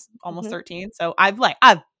 12 years, almost 13. So I've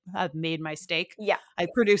made my stake. Yeah. I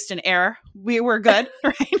produced an heir. We were good,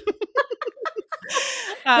 right?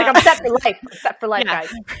 Like, I'm set for life. I'm set for life,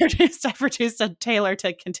 guys. I produced a Taylor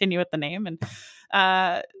to continue with the name. And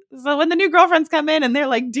so when the new girlfriends come in and they're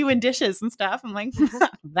like doing dishes and stuff, I'm like,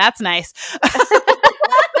 that's nice.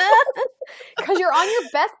 Because you're on your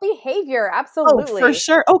best behavior. Absolutely. Oh, for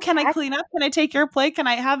sure. Oh, can I clean up? Can I take your plate? Can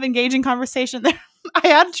I have engaging conversation there? I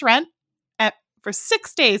had Trent for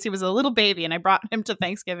 6 days. He was a little baby and I brought him to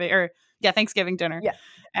Thanksgiving dinner. Yeah.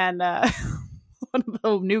 And one of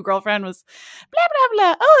the new girlfriend was blah, blah,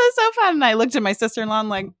 blah. Oh, that's so fun. And I looked at my sister-in-law and I'm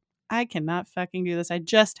like, I cannot fucking do this. I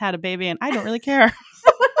just had a baby and I don't really care.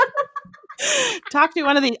 Talk to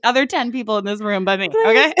one of the other 10 people in this room but me,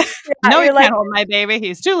 okay? Yeah, no, you can't hold my baby.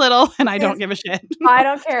 He's too little and I don't give a shit. I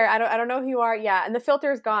don't care. I don't know who you are. Yeah. And the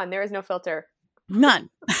filter is gone. There is no filter. None.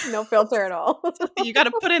 No filter at all. You got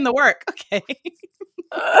to put in the work. Okay.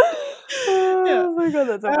 Oh my God,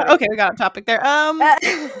 that's so funny. Okay, we got a topic there.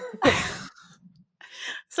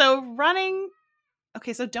 So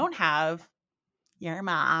so don't have your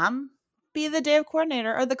mom be the day of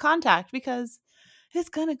coordinator or the contact, because it's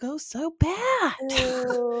gonna go so bad.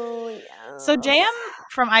 Oh, yeah. So JM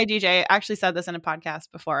from IDJ actually said this in a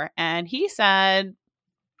podcast before, and he said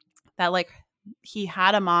that he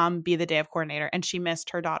had a mom be the day of coordinator and she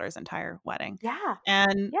missed her daughter's entire wedding. Yeah.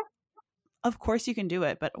 And of course you can do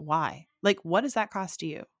it, but why? What does that cost to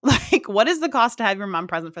you? What is the cost to have your mom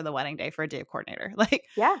present for the wedding day for a day of coordinator?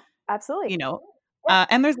 Yeah, absolutely.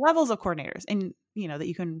 And there's levels of coordinators and, that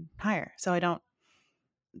you can hire. So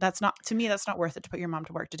that's not worth it to put your mom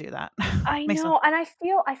to work to do that. I know. And I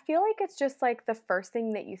feel like it's just the first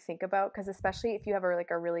thing that you think about, because especially if you have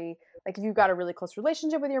if you've got a really close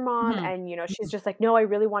relationship with your mom and, she's just like, no, I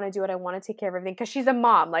really want to do it. I want to take care of everything. Cause she's a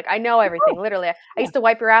mom. I know everything, literally. I used to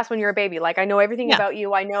wipe your ass when you were a baby. I know everything about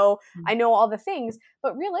you. I know all the things,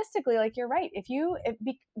 but realistically, you're right.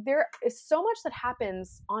 There is so much that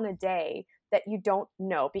happens on a day that you don't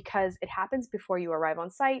know, because it happens before you arrive on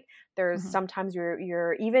site. There's sometimes you're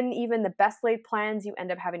even the best laid plans, you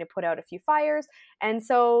end up having to put out a few fires. And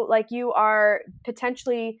so you are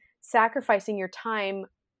potentially sacrificing your time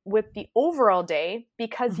with the overall day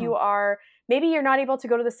because maybe you're not able to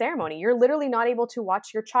go to the ceremony. You're literally not able to watch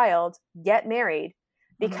your child get married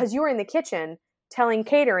because you were in the kitchen telling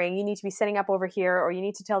catering, you need to be setting up over here, or you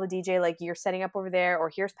need to tell the DJ, like, you're setting up over there,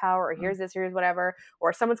 or here's power, or here's this, here's whatever,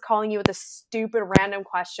 or someone's calling you with a stupid random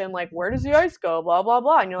question, like, where does the ice go? Blah, blah,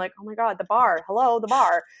 blah. And you're like, oh my God, the bar. Hello, the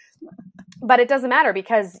bar. But it doesn't matter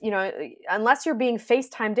because, you know, unless you're being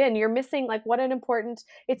FaceTimed in, you're missing like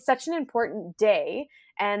it's such an important day.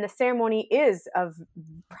 And the ceremony is of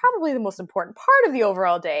probably the most important part of the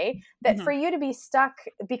overall day, that for you to be stuck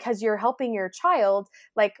because you're helping your child,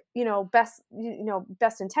 like,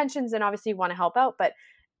 best intentions, and obviously you want to help out. But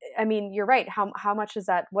I mean, you're right. How much is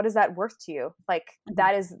that? What is that worth to you? Like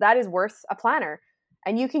that is worth a planner.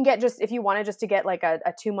 And you can get, just if you wanted just to get like a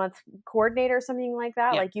 2-month coordinator or something like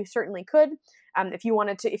that, like you certainly could. If you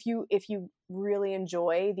wanted to, if you really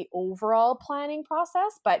enjoy the overall planning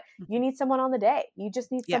process, but you need someone on the day. You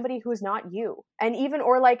just need somebody who's not you. And even,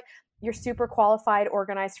 or like your super qualified,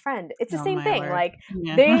 organized friend. It's the same thing. Word. Like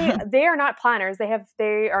they are not planners.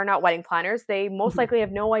 They are not wedding planners. They most likely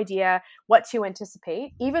have no idea what to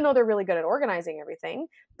anticipate, even though they're really good at organizing everything.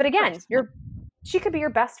 But again, she could be your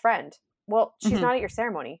best friend. Well, she's not at your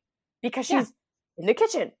ceremony because she's in the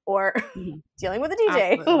kitchen or dealing with a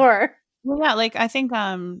DJ. Absolutely. Or well, yeah, like I think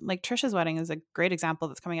like Trisha's wedding is a great example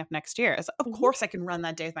that's coming up next year. So of course I can run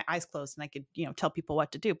that day with my eyes closed and I could, tell people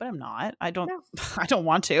what to do, but I'm not. I don't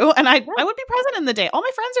want to. And I would be present in the day. All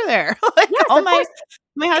my friends are there. Like all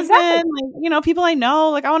my husband, like, people I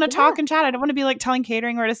know, like I want to talk and chat. I don't want to be like telling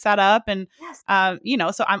catering where to set up. And,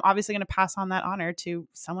 so I'm obviously going to pass on that honor to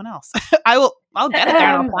someone else. I'll get it there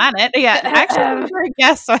and I'll plan it. Yeah. Actually, I'm a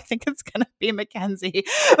guest, so I think it's going to be Mackenzie.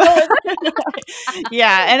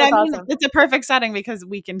 Yeah. And that's awesome. It's a perfect setting because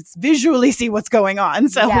we can visually see what's going on.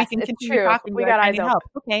 So we can continue talking. We got eyes open. Help.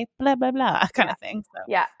 Okay. Blah, blah, blah kind of thing. So,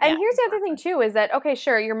 yeah. And here's the other thing too, is that, okay,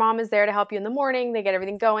 sure, your mom is there to help you in the morning. They get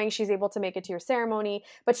everything going. She's able to make it to your ceremony,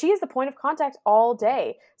 but she is the point of contact all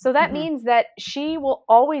day. So that means that she will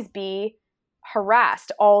always be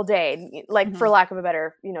harassed all day, like for lack of a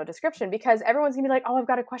better, description, because everyone's gonna be like, oh, I've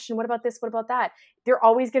got a question. What about this? What about that? They're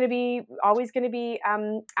always gonna be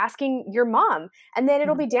asking your mom, and then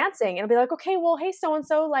it'll be dancing. It'll be like, okay, well, hey,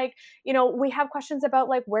 so-and-so, like, we have questions about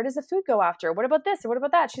like, where does the food go after? What about this? Or what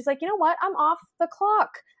about that? She's like, you know what? I'm off the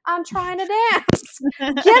clock. I'm trying to dance.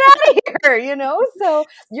 Get out of here, So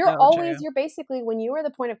you're basically, when you are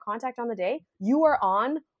the point of contact on the day, you are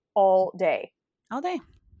on all day. All day.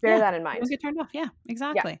 Bear that in mind. Don't get turned off. Yeah,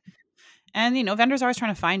 exactly. Yeah. And vendors are always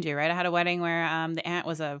trying to find you, right? I had a wedding where the aunt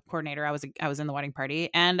was a coordinator. I was in the wedding party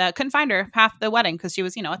and couldn't find her half the wedding because she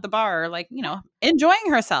was, at the bar, like, enjoying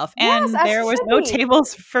herself. And there was no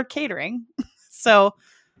tables for catering. So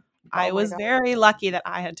I was very lucky that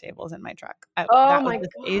I had tables in my truck. That was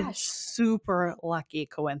a super lucky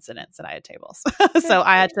coincidence that I had tables. So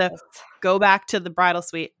I had to go back to the bridal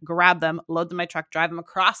suite, grab them, load them in my truck, drive them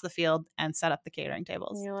across the field, and set up the catering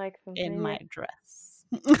tables. And you're like, in my dress.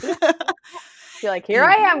 You're like, here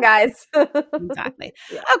I am, guys. Exactly.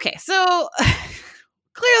 Yeah. Okay, so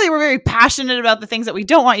clearly we're very passionate about the things that we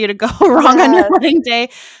don't want you to go wrong on your wedding day.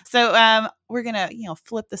 So we're going to,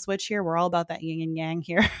 flip the switch here. We're all about that yin and yang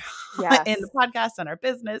here in the podcast and our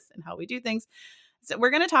business and how we do things. So we're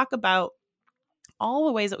going to talk about all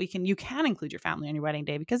the ways that you can include your family on your wedding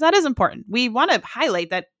day, because that is important. We want to highlight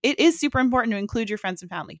that it is super important to include your friends and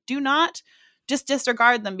family. Do not just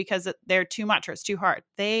disregard them because they're too much or it's too hard.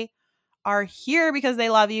 They are here because they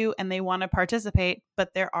love you and they want to participate,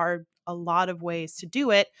 but there are a lot of ways to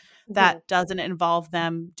do it that doesn't involve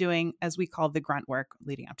them doing, as we call, the grunt work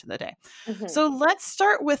leading up to the day. So let's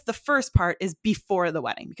start with the first part, is before the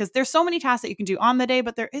wedding, because there's so many tasks that you can do on the day,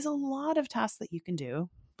 but there is a lot of tasks that you can do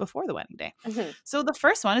before the wedding day. So the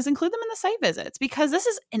first one is include them in the site visits, because this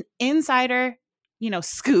is an insider,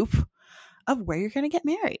 scoop of where you're going to get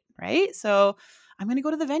married, right? So I'm going to go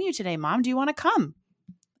to the venue today. Mom, do you want to come?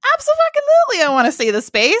 Absolutely. I want to see the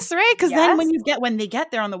space, right? Because then when they get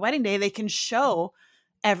there on the wedding day, they can show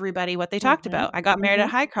everybody what they talked about. I got married at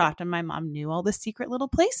Highcroft and my mom knew all the secret little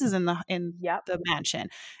places in the mansion.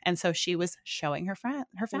 And so she was showing her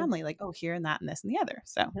family like, oh, here and that and this and the other.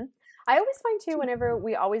 So I always find too, whenever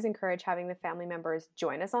we always encourage having the family members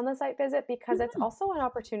join us on the site visit, because it's also an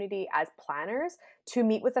opportunity as planners to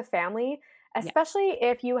meet with the family, especially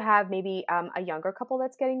if you have maybe a younger couple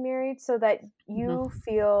that's getting married, so that you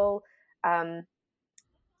feel,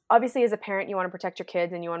 obviously as a parent, you want to protect your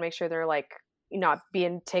kids and you want to make sure they're like not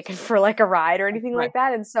being taken for like a ride or anything like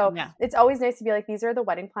that. And so it's always nice to be like, these are the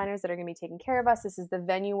wedding planners that are going to be taking care of us. This is the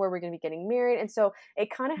venue where we're going to be getting married. And so it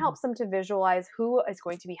kind of helps them to visualize who is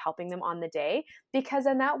going to be helping them on the day, because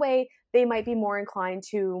in that way they might be more inclined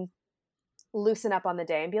to loosen up on the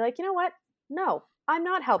day and be like, you know what? No, I'm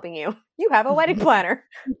not helping you. You have a wedding planner.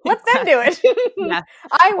 Let them do it. Yeah.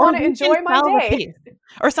 I Or want to you can enjoy my sell the day. piece.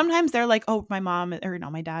 Or sometimes they're like, oh, my mom or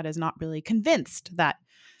my dad is not really convinced that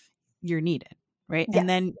you're needed. Right. Yes. And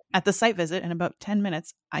then at the site visit in about 10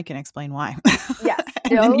 minutes, I can explain why. Yes.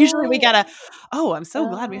 And then usually we get I'm so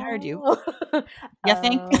glad we hired you. You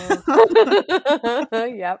think?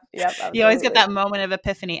 Yep. You always get Absolutely. that moment of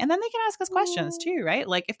epiphany. And then they can ask us questions too, right?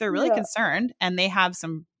 Like if they're really Yeah. concerned and they have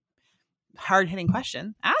some hard hitting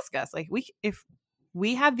question, ask us. Like if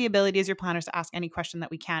we have the ability as your planners to ask any question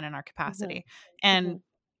that we can in our capacity. And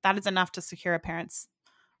that is enough to secure a parent's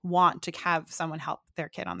want to have someone help their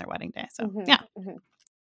kid on their wedding day. So yeah.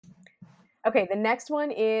 Okay, the next one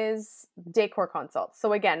is decor consults.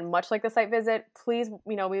 So again, much like the site visit, please,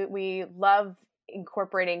 we love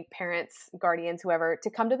incorporating parents, guardians, whoever, to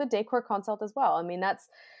come to the decor consult as well. I mean, that's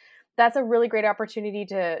a really great opportunity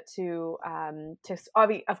to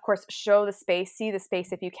of course show the space, see the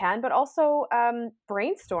space if you can, but also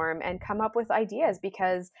brainstorm and come up with ideas,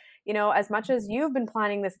 because as much as you've been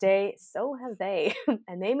planning this day, so have they.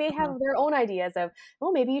 And they may have their own ideas of,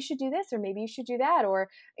 oh, maybe you should do this, or maybe you should do that, or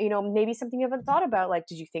maybe something you haven't thought about, like,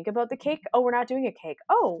 did you think about the cake? Oh, we're not doing a cake.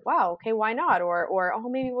 Oh, wow, okay, why not? Or oh,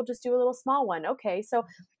 maybe we'll just do a little small one. Okay, so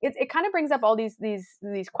it kind of brings up all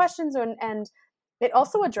these questions, and it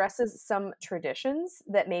also addresses some traditions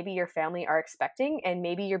that maybe your family are expecting, and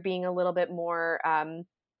maybe you're being a little bit more,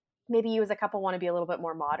 maybe you as a couple want to be a little bit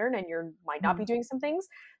more modern and you might not be doing some things.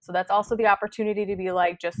 So that's also the opportunity to be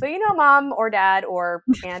like, just so you know, mom or dad or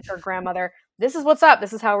aunt or grandmother, this is what's up.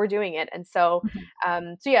 This is how we're doing it. And so,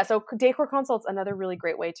 so decor consults, another really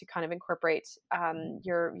great way to kind of incorporate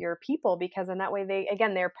your people, because in that way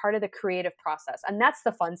they're part of the creative process, and that's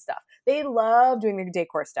the fun stuff. They love doing the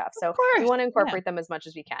decor stuff. So we want to incorporate them as much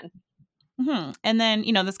as we can. And then,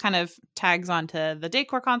 this kind of tags onto the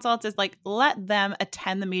decor consults is like, let them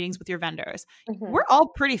attend the meetings with your vendors. We're all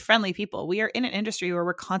pretty friendly people. We are in an industry where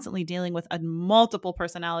we're constantly dealing with multiple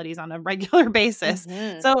personalities on a regular basis.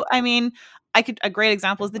 So, I mean, a great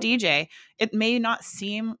example is the DJ. It may not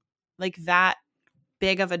seem like that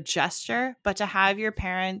big of a gesture, but to have your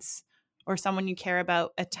parents or someone you care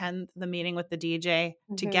about attend the meeting with the DJ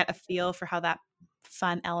to get a feel for how that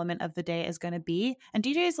fun element of the day is going to be. And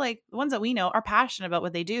DJs, like the ones that we know, are passionate about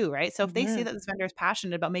what they do, right? So if they see that this vendor is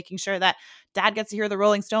passionate about making sure that dad gets to hear the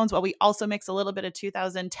Rolling Stones while we also mix a little bit of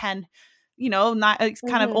 2010, not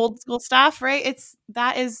kind of old school stuff, right?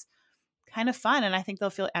 That is kind of fun. And I think they'll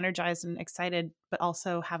feel energized and excited, but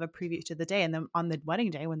also have a preview to the day. And then on the wedding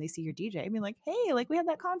day, when they see your DJ, be like, hey, like we had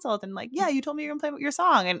that consult, and like, yeah, you told me you're gonna play your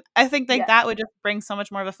song. And I think that would just bring so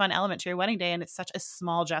much more of a fun element to your wedding day. And it's such a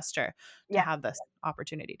small gesture to have this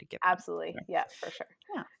opportunity to give. Absolutely. Them. Yeah, for sure.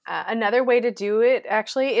 Yeah. Another way to do it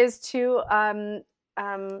actually is to offer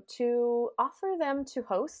them to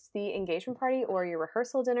host the engagement party or your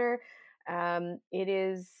rehearsal dinner. It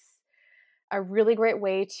is a really great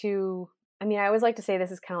way to, I always like to say this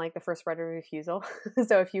is kind of like the first right of refusal.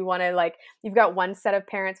 So if you want to, like, you've got one set of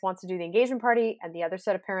parents wants to do the engagement party and the other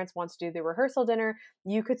set of parents wants to do the rehearsal dinner,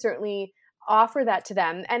 you could certainly offer that to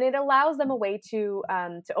them. And it allows them a way to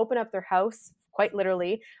open up their house, quite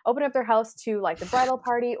literally, open up their house to like the bridal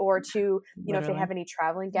party, or to, if they have any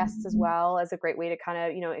traveling guests as well, as a great way to kind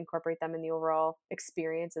of, incorporate them in the overall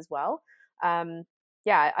experience as well.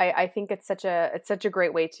 I think it's such a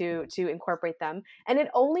great way to incorporate them, and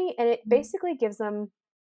it basically gives them,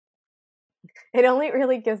 it only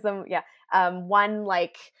really gives them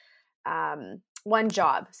one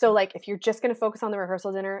job. So like if you're just going to focus on the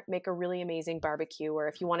rehearsal dinner, make a really amazing barbecue, or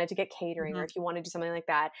if you wanted to get catering, or if you want to do something like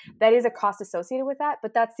that, that is a cost associated with that,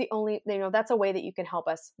 but that's the only, that's a way that you can help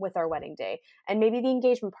us with our wedding day. And maybe the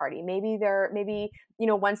engagement party, maybe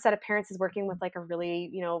one set of parents is working with like a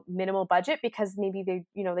really, minimal budget, because maybe they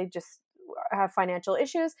just have financial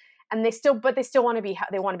issues, and they still want to be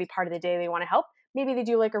part of the day. They want to help. Maybe they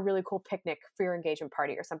do like a really cool picnic for your engagement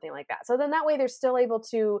party or something like that. So then that way they're still able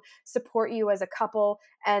to support you as a couple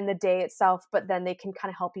and the day itself, but then they can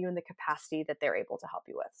kind of help you in the capacity that they're able to help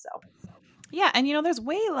you with. So yeah. And there's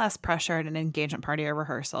way less pressure at an engagement party or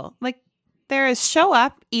rehearsal. Like there is show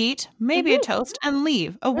up, eat, maybe a toast, and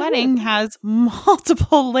leave. A wedding has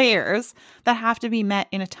multiple layers that have to be met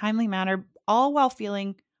in a timely manner, all while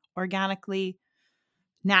feeling organically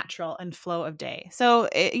natural and flow of day. So,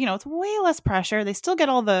 it's way less pressure. They still get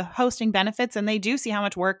all the hosting benefits, and they do see how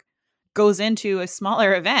much work goes into a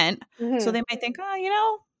smaller event. So they might think,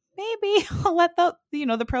 maybe I'll let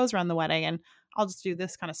the pros run the wedding, and I'll just do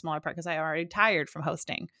this kind of smaller part because I'm already tired from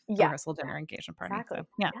hosting rehearsal dinner, engagement party. Exactly. So,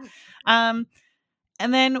 yeah.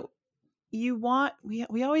 And then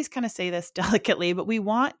we always kind of say this delicately, but we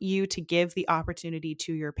want you to give the opportunity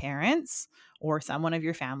to your parents or someone of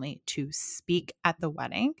your family to speak at the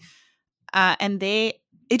wedding. And it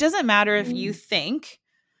doesn't matter if you think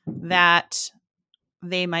that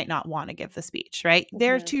they might not want to give the speech, right?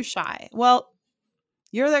 They're too shy. Well,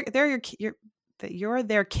 you're their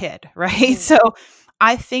kid, right? So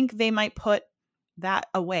I think they might put that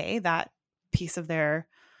away, that piece of their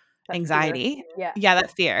anxiety. Fear.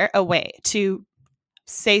 That fear away to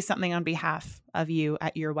say something on behalf of you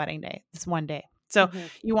at your wedding day, this one day. So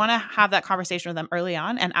you want to have that conversation with them early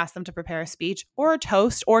on and ask them to prepare a speech or a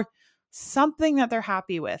toast or something that they're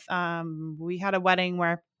happy with. We had a wedding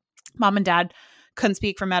where mom and dad couldn't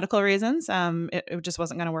speak for medical reasons. It just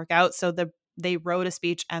wasn't going to work out. So they wrote a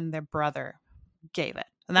speech and their brother gave it.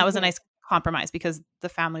 And that was a nice compromise because the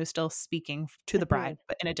family was still speaking to the bride,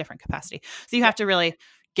 but in a different capacity. So you have to really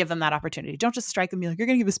give them that opportunity. Don't just strike them and be like, you're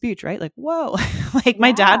going to give a speech, right? Like, whoa. Like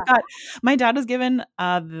my dad was given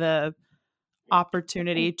the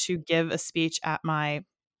opportunity to give a speech at my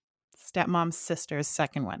stepmom's sister's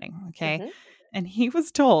second wedding. Okay. And he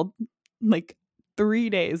was told like 3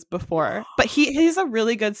 days before, but he's a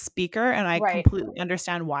really good speaker and I completely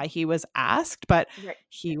understand why he was asked, but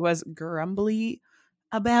he was grumbly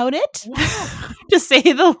about it, to say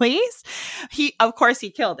the least. Of course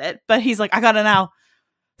he killed it, but he's like, I gotta now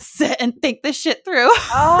sit and think this shit through.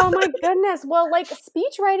 Oh my goodness. Well, like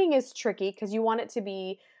speech writing is tricky because you want it to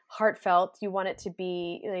be heartfelt. You want it to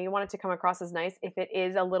be, you want it to come across as nice. If it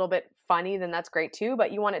is a little bit funny, then that's great too.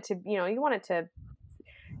 But you want it to, you want it to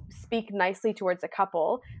speak nicely towards a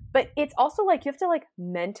couple. But it's also like you have to like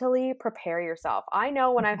mentally prepare yourself. I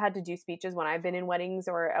know when I've had to do speeches, when I've been in weddings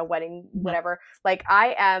or a wedding, whatever, like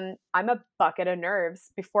I'm a bucket of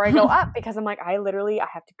nerves before I go up because I'm like, I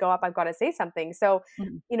have to go up. I've got to say something. So,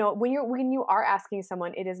 when you are asking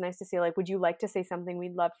someone, it is nice to say like, would you like to say something?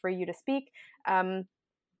 We'd love for you to speak.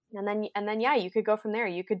 And then yeah, you could go from there.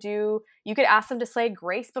 You could ask them to say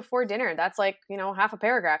grace before dinner. That's like, half a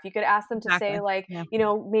paragraph. You could ask them to say like,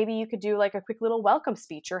 maybe you could do like a quick little welcome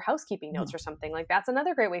speech or housekeeping notes or something. Like that's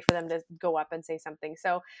another great way for them to go up and say something.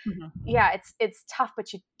 So yeah, it's tough,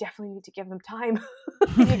 but you definitely need to give them time.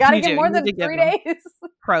 You got to give more than 3 days.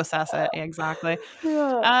 Process it. Exactly.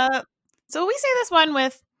 So we say this one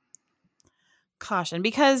with caution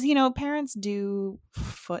because, parents do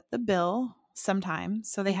foot the bill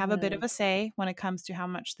sometimes. So they have a bit of a say when it comes to how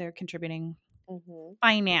much they're contributing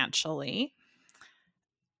financially.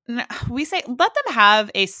 We say, let them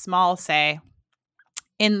have a small say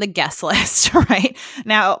in the guest list, right?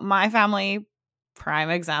 Now, my family,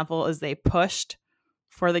 prime example is they pushed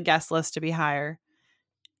for the guest list to be higher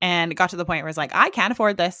and it got to the point where it's like, I can't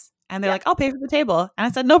afford this. And they're like, I'll pay for the table. And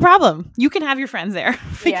I said, no problem. You can have your friends there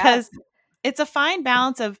because it's a fine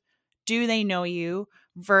balance of do they know you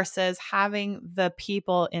versus having the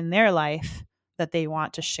people in their life that they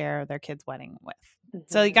want to share their kid's wedding with.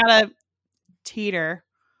 So you got to teeter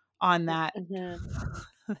on that,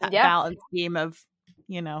 that balance scheme of,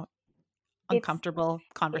 uncomfortable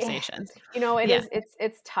conversations.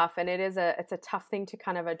 It's tough and it's a tough thing to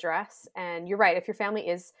kind of address. And you're right. If your family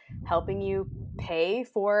is helping you pay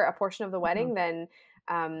for a portion of the wedding, then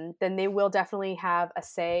they will definitely have a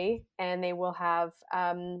say and they will have,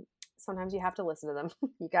 sometimes you have to listen to them.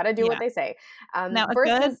 You got to do what they say. Now,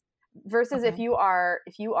 versus if you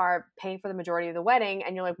are paying for the majority of the wedding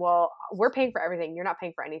and you're like, well, we're paying for everything. You're not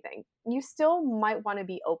paying for anything. You still might want to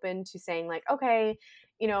be open to saying like, okay,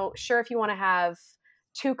 sure. If you want to have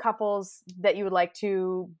 2 couples that you would like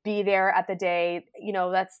to be there at the day,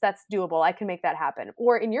 that's doable. I can make that happen.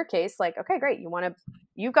 Or in your case, like, okay, great.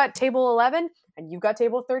 You've got table 11 and you've got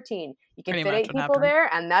table 13. You can fit 8 people there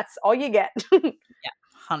and that's all you get.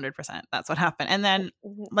 100%. That's what happened. And then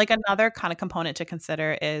like another kind of component to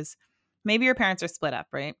consider is maybe your parents are split up,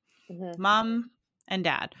 right? Mom and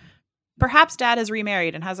dad. Perhaps dad is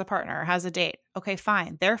remarried and has a partner or has a date. Okay,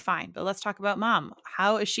 fine. They're fine. But let's talk about mom.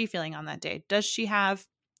 How is she feeling on that day? Does she have,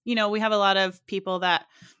 we have a lot of people that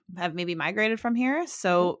have maybe migrated from here.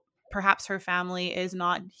 So perhaps her family is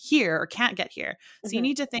not here or can't get here. So you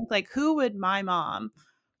need to think like, who would my mom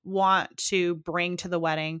want to bring to the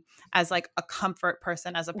wedding as like a comfort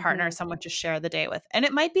person, as a partner, someone to share the day with. And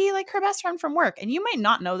it might be like her best friend from work. And you might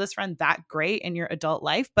not know this friend that great in your adult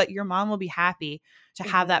life, but your mom will be happy to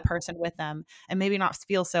have that person with them and maybe not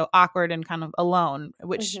feel so awkward and kind of alone,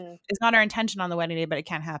 which is not our intention on the wedding day, but it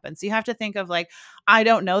can happen. So you have to think of like, I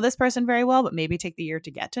don't know this person very well, but maybe take the year to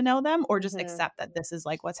get to know them or just accept that this is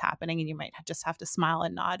like what's happening. And you might just have to smile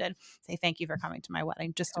and nod and say, thank you for coming to my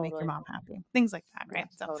wedding just to make your mom happy. Things like that. Right.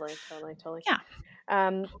 So Totally. Yeah.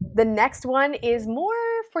 The next one is more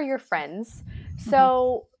for your friends.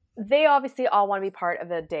 So they obviously all want to be part of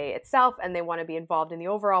the day itself, and they want to be involved in the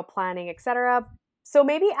overall planning, etc. So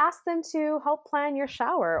maybe ask them to help plan your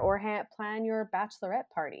shower or plan your bachelorette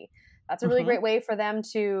party. That's a really great way for them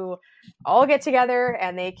to all get together,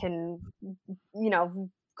 and they can,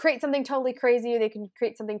 create something totally crazy. They can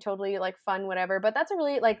create something totally like fun, whatever. But that's a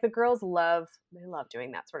really, like, the girls love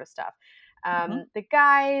doing that sort of stuff. The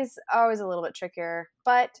guys are always a little bit trickier,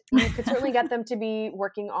 but you could certainly get them to be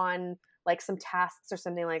working on like some tasks or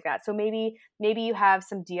something like that. So maybe you have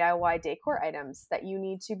some DIY decor items that you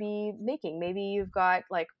need to be making. Maybe you've got,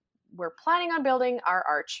 like, we're planning on building our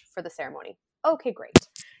arch for the ceremony. Okay, great.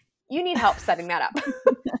 You need help setting that up.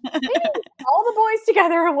 Maybe all the boys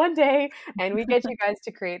together on one day, and we get you guys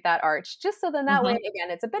to create that arch, just so then that way, again,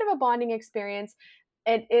 it's a bit of a bonding experience.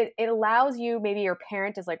 It allows you, maybe your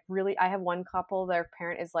parent is like really, I have one couple, their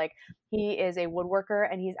parent is like, he is a woodworker,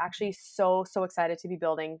 and he's actually so excited to be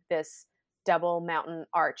building this double mountain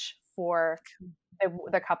arch for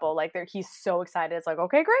the couple. Like, he's so excited. It's like,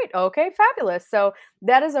 okay, great. Okay, fabulous. So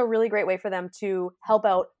that is a really great way for them to help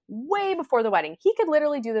out way before the wedding. He could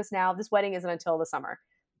literally do this now. This wedding isn't until the summer.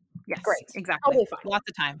 Yes, great. Exactly. Totally fine. Lots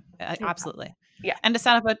of time. Absolutely. Yeah. And to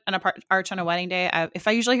set up an arch on a wedding day, if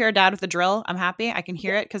I usually hear a dad with a drill, I'm happy. I can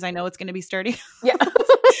hear it because I know it's going to be sturdy. Yeah.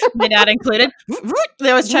 My dad included. They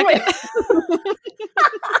always check it.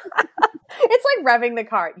 It's like revving the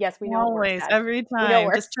car. Yes, we know. Always, every time.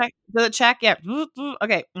 Just check. Does it check? Yeah.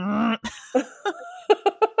 Okay.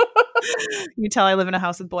 You tell I live in a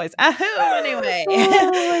house with boys. Anyway. Oh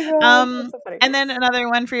my God. That's so funny. And then another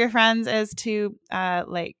one for your friends is to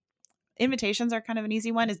invitations are kind of an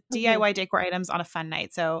easy one, is DIY decor items on a fun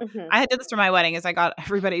night. So I did this for my wedding, is I got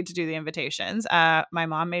everybody to do the invitations. My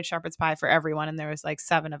mom made shepherd's pie for everyone, and there was like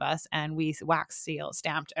 7 of us, and we wax seal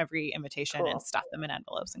stamped every invitation and stuffed them in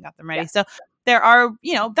envelopes and got them ready. So there are,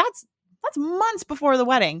 that's months before the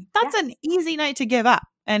wedding. That's an easy night to give up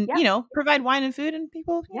and, provide wine and food, and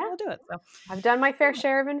people will do it. So I've done my fair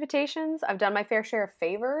share of invitations. I've done my fair share of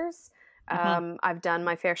favors. I've done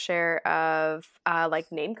my fair share of like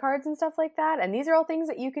name cards and stuff like that. And these are all things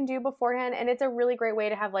that you can do beforehand. And it's a really great way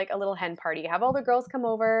to have like a little hen party. Have all the girls come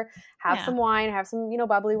over, have some wine, have some,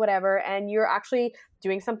 bubbly, whatever. And you're actually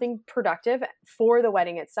doing something productive for the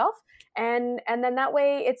wedding itself. And then that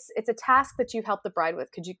way it's a task that you help the bride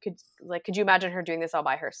with. Could you imagine her doing this all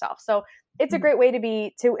by herself? So it's a great way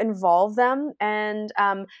to involve them, and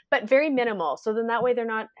but very minimal. So then that way they're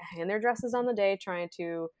not in their dresses on the day trying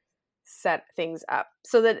to set things up.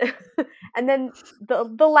 So that and then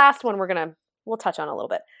the last one we'll touch on a little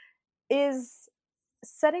bit is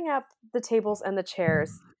setting up the tables and the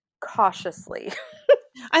chairs cautiously.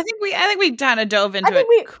 I think we kind of dove into it.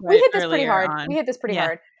 We hit this pretty hard. On. We hit this pretty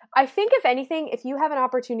hard. I think if anything, if you have an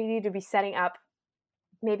opportunity to be setting up,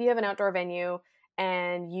 maybe you have an outdoor venue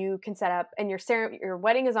and you can set up, and your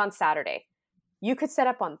wedding is on Saturday, you could set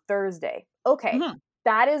up on Thursday. Okay.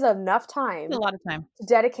 That is enough time. A lot of time to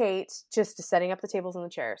dedicate just to setting up the tables and the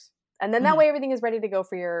chairs. And then that way everything is ready to go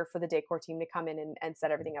for the decor team to come in and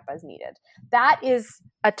set everything up as needed. That is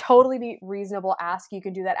a totally reasonable ask. You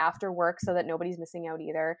can do that after work so that nobody's missing out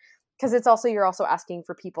either. Because you're also asking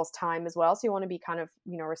for people's time as well. So you want to be kind of,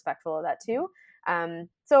 respectful of that too.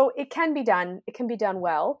 So it can be done. It can be done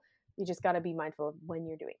well. You just got to be mindful of when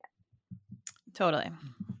you're doing it. Totally.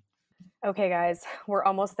 Okay, guys, we're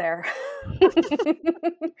almost there.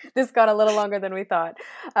 This got a little longer than we thought.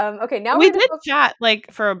 Okay, now we did chat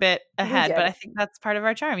like for a bit ahead, but I think that's part of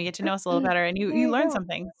our charm. You get to know us a little better, and you learn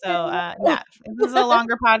something. So this is a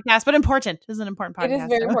longer podcast, but important. This is an important podcast. It is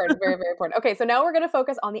very important, very, very important. Okay, so now we're going to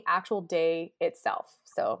focus on the actual day itself.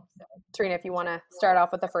 So, Tarina, if you want to start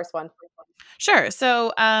off with the first one. Sure.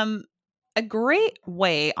 So, a great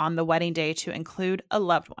way on the wedding day to include a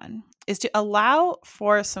loved one is to allow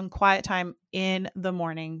for some quiet time in the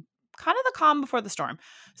morning, kind of the calm before the storm.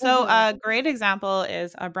 So a great example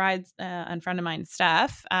is a bride and friend of mine,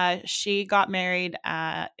 Steph. She got married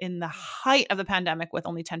in the height of the pandemic with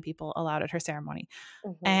only 10 people allowed at her ceremony.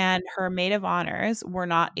 And her maid of honors were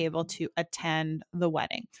not able to attend the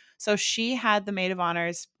wedding. So she had the maid of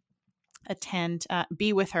honors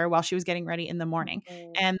be with her while she was getting ready in the morning.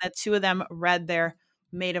 And the 2 of them read their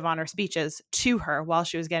maid of honor speeches to her while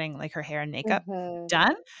she was getting like her hair and makeup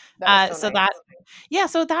done. So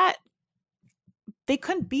that they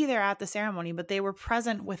couldn't be there at the ceremony, but they were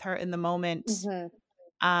present with her in the moment,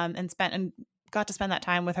 and got to spend that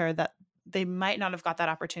time with her that they might not have got that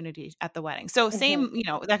opportunity at the wedding. So same,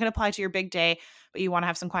 that can apply to your big day, but you want to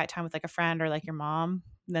have some quiet time with like a friend or like your mom,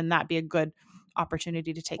 then that'd be a good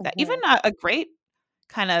opportunity to take that. Even a great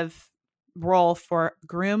kind of role for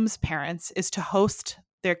groom's parents is to host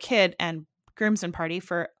their kid and groomsmen party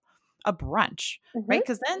for a brunch, right?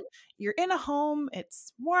 Because then you're in a home,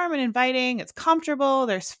 it's warm and inviting, it's comfortable,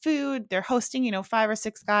 there's food, they're hosting, 5 or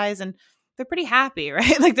 6 guys, and they're pretty happy,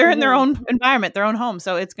 right? Like they're in their own environment, their own home.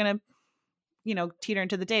 So it's going to, teeter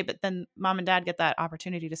into the day, but then mom and dad get that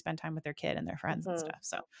opportunity to spend time with their kid and their friends and stuff.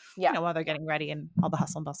 So, while they're getting ready and all the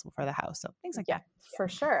hustle and bustle for the house. So things like that. For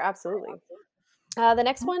sure. Absolutely. The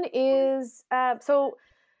next one is, so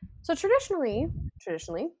traditionally,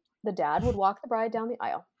 the dad would walk the bride down the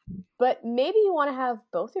aisle. But maybe you want to have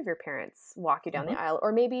both of your parents walk you down the aisle,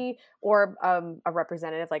 or a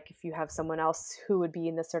representative, like if you have someone else who would be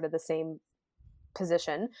in the sort of the same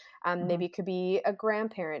position. Maybe it could be a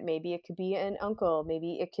grandparent, maybe it could be an uncle,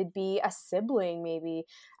 maybe it could be a sibling, maybe.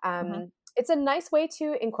 It's a nice way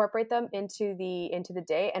to incorporate them into the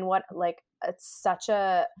day. And it's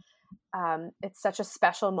such a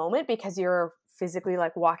special moment because you're physically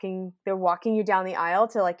like they're walking you down the aisle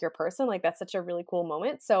to like your person. Like that's such a really cool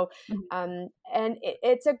moment. So, and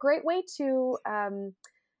it's a great way to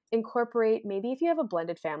incorporate, maybe if you have a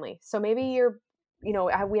blended family. So maybe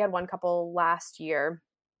we had one couple last year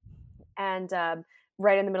and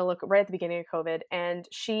right at the beginning of COVID, and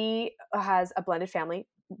she has a blended family.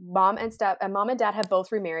 Mom and dad have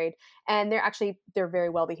both remarried, and they're very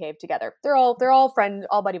well behaved together. They're all friends,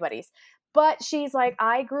 all buddies. But she's like,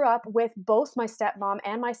 I grew up with both my stepmom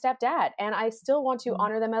and my stepdad, and I still want to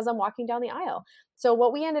honor them as I'm walking down the aisle. So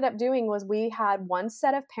what we ended up doing was we had one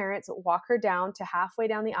set of parents walk her down to halfway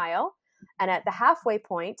down the aisle. And at the halfway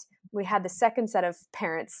point, we had the second set of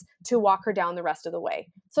parents to walk her down the rest of the way.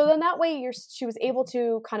 So then that way she was able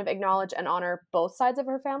to kind of acknowledge and honor both sides of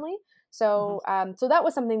her family. So so that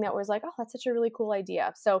was something that was like, oh, that's such a really cool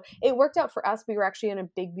idea. So it worked out for us. We were actually in a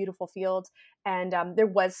big, beautiful field, and there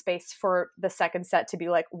was space for the second set to be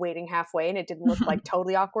like waiting halfway, and it didn't look like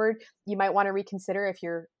totally awkward. You might want to reconsider if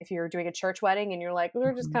you're doing a church wedding and you're like,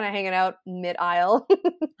 we're just kind of hanging out mid aisle.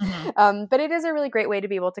 But it is a really great way to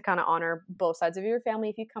be able to kind of honor both sides of your family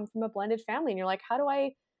if you come from a blended family and you're like, how do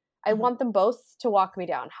I want them both to walk me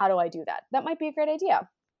down. How do I do that? That might be a great idea.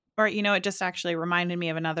 Or, it just actually reminded me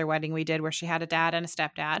of another wedding we did where she had a dad and a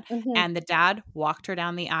stepdad, and the dad walked her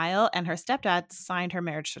down the aisle and her stepdad signed her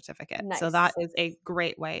marriage certificate. Nice. So that is a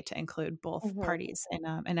great way to include both parties in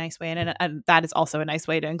a nice way. And that is also a nice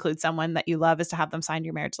way to include someone that you love, is to have them sign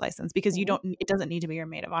your marriage license, because it doesn't need to be your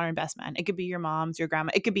maid of honor and best man. It could be your mom's, your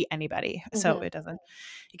grandma. It could be anybody. So it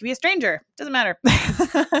could be a stranger. It doesn't matter.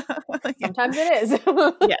 Sometimes it is.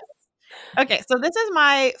 Yes. Okay. So this is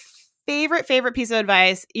my favorite piece of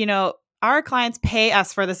advice. Our clients pay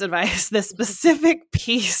us for this advice, this specific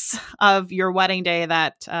piece of your wedding day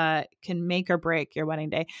that can make or break your wedding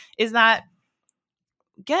day, is that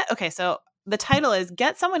so the title is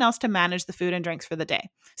Get Someone Else to Manage the Food and Drinks for the Day.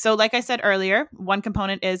 So like I said earlier, one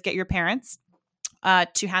component is get your parents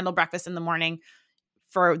to handle breakfast in the morning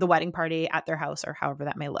for the wedding party at their house, or however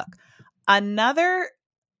that may look.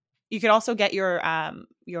 You could also get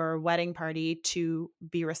your wedding party to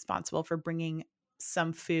be responsible for bringing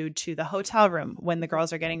some food to the hotel room when the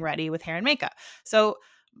girls are getting ready with hair and makeup. So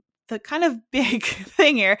the kind of big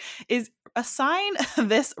thing here is assign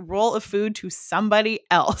this role of food to somebody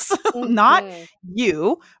else, not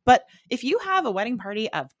you. But if you have a wedding party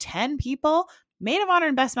of 10 people, maid of honor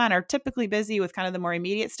and best man are typically busy with kind of the more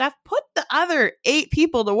immediate stuff. Put the other 8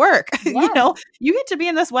 people to work. Yes. You get to be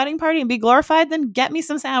in this wedding party and be glorified, then get me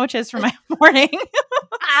some sandwiches for my morning.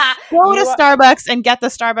 Go to Starbucks and get the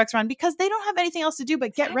Starbucks run, because they don't have anything else to do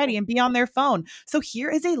but get ready and be on their phone. So here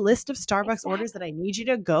is a list of Starbucks orders that I need you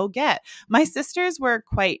to go get. My sisters were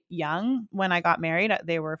quite young when I got married.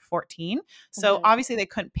 They were 14. So obviously they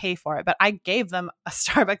couldn't pay for it, but I gave them a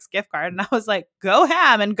Starbucks gift card and I was like, go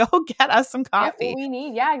ham and go get us some coffee. What we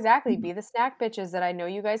need. Yeah, exactly. Be the snack bitches that I know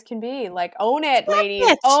you guys can be. Like, own it, ladies.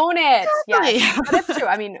 Own it. Exactly. Yeah, but it's true.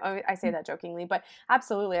 I mean, I say that jokingly, but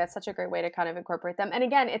absolutely, that's such a great way to kind of incorporate them. And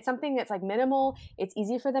again, it's something that's like minimal. It's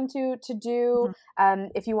easy for them to do.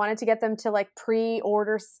 If you wanted to get them to like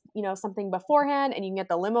pre-order, something beforehand, and you can get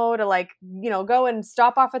the limo to like, go and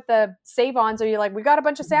stop off at the Save-On. So you're like, we got a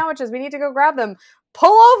bunch of sandwiches. We need to go grab them.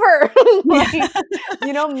 Pull over. Make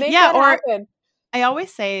that happen. I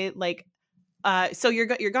always say like, so you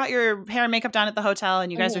got your hair and makeup done at the hotel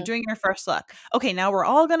and you guys are doing your first look. Okay, now we're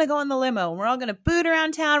all going to go in the limo and we're all going to boot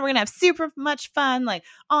around town. We're going to have super much fun like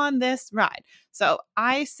on this ride. So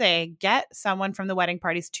I say get someone from the wedding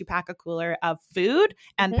parties to pack a cooler of food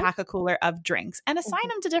and pack a cooler of drinks and assign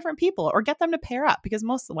them to different people or get them to pair up because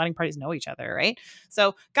most of the wedding parties know each other, right?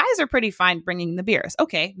 So guys are pretty fine bringing the beers.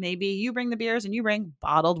 Okay, maybe you bring the beers and you bring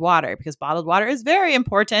bottled water because bottled water is very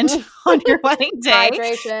important on your wedding day.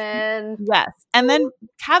 Hydration. Yes. And then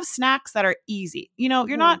have snacks that are easy.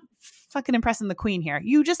 You're not fucking impressing the queen here.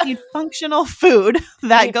 You just need functional food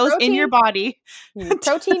that goes in your body. You need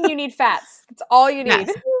protein, you need fats. That's all you need.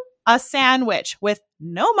 Yes. A sandwich with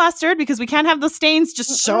no mustard because we can't have the stains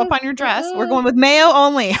just show up on your dress. We're going with mayo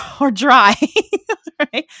only or dry.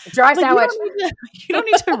 Right? Dry sandwich. You don't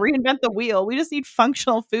need to reinvent the wheel. We just need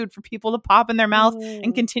functional food for people to pop in their mouth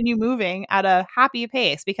and continue moving at a happy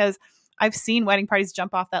pace because I've seen wedding parties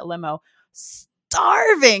jump off that limo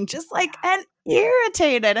starving, just like and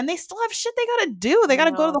irritated, and they still have shit they gotta do. They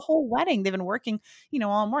gotta go to the whole wedding. They've been working,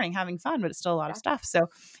 all morning having fun, but it's still a lot of stuff. So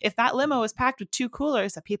if that limo is packed with 2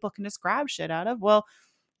 coolers that people can just grab shit out of, well,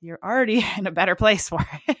 you're already in a better place for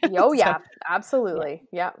it. Oh yeah, absolutely.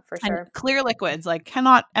 Yeah, for sure. And clear liquids, like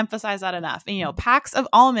cannot emphasize that enough. Packs of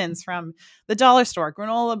almonds from the dollar store,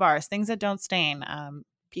 granola bars, things that don't stain,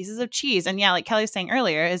 pieces of cheese. And yeah, like Kelly was saying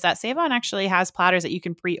earlier, is that Save On actually has platters that you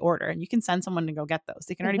can pre-order and you can send someone to go get those.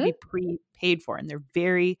 They can already be pre-paid for and they're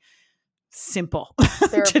very simple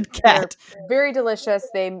to get. They're very delicious.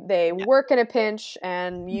 They work in a pinch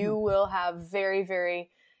and you will have very, very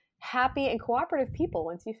happy and cooperative people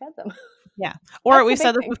once you fed them. Yeah. Or we've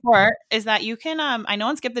said this before, is that you can, I know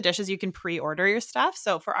on Skip the Dishes, you can pre-order your stuff.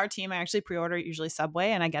 So for our team, I actually pre-order usually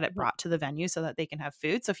Subway and I get it brought to the venue so that they can have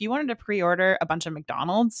food. So if you wanted to pre-order a bunch of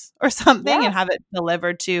McDonald's or something and have it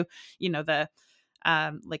delivered to, the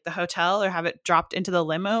like the hotel or have it dropped into the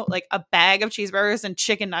limo, like a bag of cheeseburgers and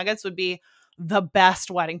chicken nuggets would be the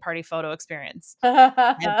best wedding party photo experience.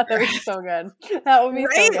 That would be so good. That would be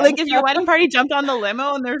so good. Like if your wedding party jumped on the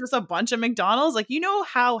limo and there's just a bunch of McDonald's, like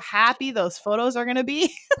how happy those photos are going to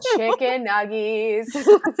be. Chicken nuggies.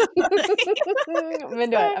 I'm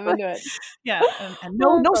into it. Yeah, and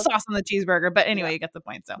no sauce on the cheeseburger, but anyway, you get the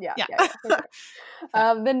point. So yeah.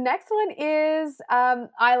 The next one is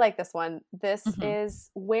I like this one. This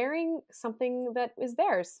is wearing something that is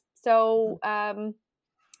theirs. So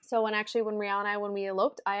So when Rihanna and I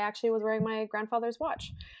eloped, I actually was wearing my grandfather's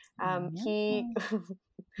watch. It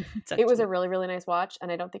was a really, really nice watch.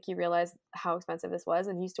 And I don't think he realized how expensive this was.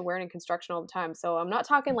 And he used to wear it in construction all the time. So I'm not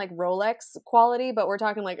talking like Rolex quality, but we're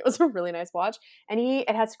talking like it was a really nice watch. And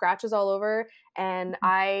it had scratches all over. And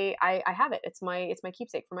I have it. It's my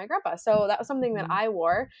keepsake for my grandpa. So that was something that I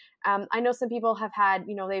wore. I know some people have had,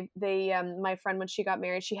 my friend, when she got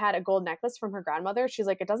married, she had a gold necklace from her grandmother. She's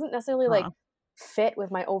like, it doesn't necessarily fit with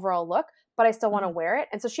my overall look, but I still want to wear it.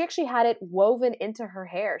 And so she actually had it woven into her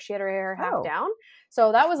hair. She had her hair half down.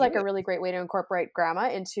 So that was like a really great way to incorporate grandma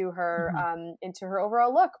into her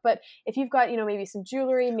overall look. But if you've got, maybe some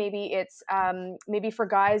jewelry, maybe it's maybe for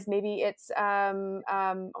guys, maybe it's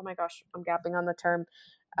oh my gosh, I'm gapping on the term.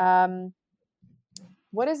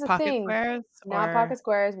 What is the pocket thing? Squares Not pocket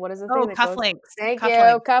squares. What is the thing? Cufflinks. Thank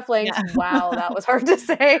you. Cufflinks. Yeah. Wow, that was hard to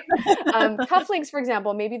say. Cufflinks, for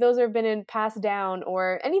example, maybe those have been passed down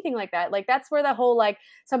or anything like that. Like that's where the whole like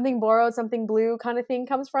something borrowed, something blue kind of thing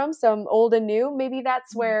comes from. Some old and new. Maybe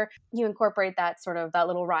that's where you incorporate that sort of that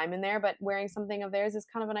little rhyme in there. But wearing something of theirs is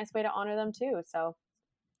kind of a nice way to honor them too. So.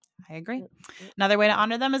 I agree. Another way to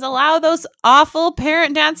honor them is allow those awful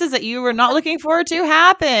parent dances that you were not looking forward to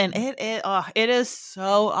happen. It is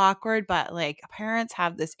so awkward, but like parents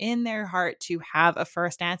have this in their heart to have a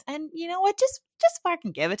first dance, and you know what? Just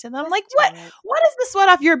fucking give it to them. Like what is the sweat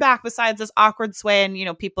off your back besides this awkward sway?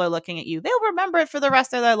 And people are looking at you. They'll remember it for the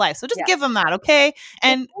rest of their life. So just give them that, okay?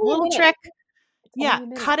 And little trick,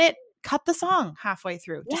 cut the song halfway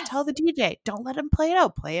through. Just tell the DJ, don't let him play it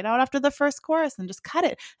out. Play it out after the first chorus and just cut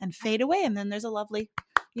it and fade away. And then there's a lovely,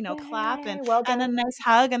 clap and a nice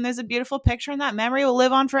hug. And there's a beautiful picture, and that memory will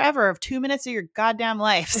live on forever of 2 minutes of your goddamn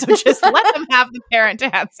life. So just let them have the parent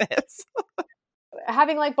dances.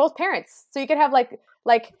 Having like both parents. So you could have like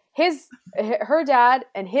her dad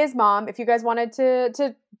and his mom, if you guys wanted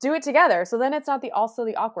to do it together. So then it's not the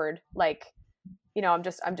awkward, like, I'm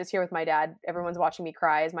just here with my dad. Everyone's watching me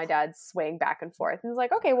cry as my dad's swaying back and forth. And it's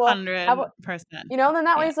like, okay, well, 100%. And then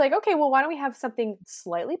that way it's like, okay, well, why don't we have something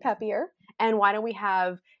slightly peppier? And why don't we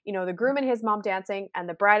have, the groom and his mom dancing and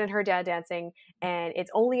the bride and her dad dancing, and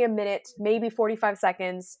it's only a minute, maybe 45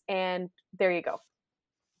 seconds, and there you go.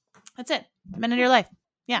 That's it. A minute of your life.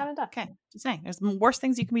 Yeah. Okay. Just saying, there's worse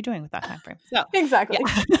things you can be doing with that time frame. So exactly.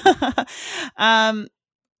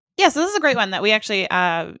 Yeah. So this is a great one that we actually,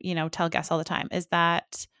 tell guests all the time, is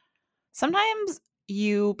that sometimes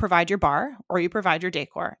you provide your bar or you provide your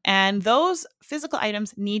decor. And those physical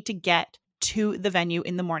items need to get to the venue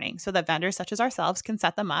in the morning so that vendors such as ourselves can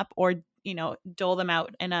set them up or, dole them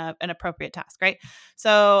out in an appropriate task, right?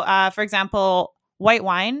 So, for example, white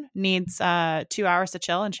wine needs 2 hours to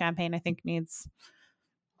chill, and champagne, I think, needs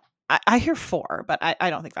I hear 4, but I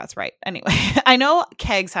don't think that's right. Anyway, I know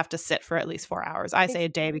kegs have to sit for at least 4 hours. I say a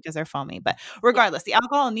day because they're foamy. But regardless, the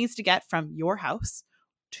alcohol needs to get from your house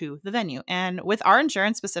to the venue. And with our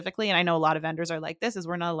insurance specifically, and I know a lot of vendors are like this, is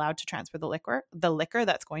we're not allowed to transfer the liquor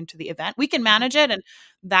that's going to the event. We can manage it, and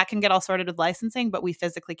that can get all sorted with licensing, but we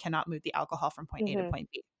physically cannot move the alcohol from point A to point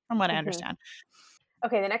B, from what I understand.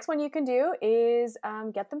 Okay, the next one you can do is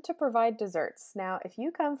get them to provide desserts. Now, if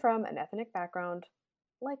you come from an ethnic background,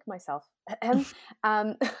 like myself.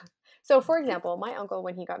 So, for example, my uncle,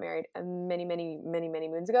 when he got married many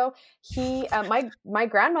moons ago, he, my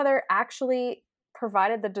grandmother actually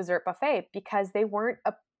provided the dessert buffet because they weren't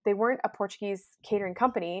a Portuguese catering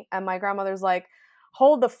company, and my grandmother's like,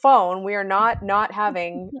 hold the phone, we are not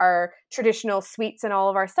having our traditional sweets and all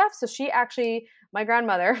of our stuff. So she actually, my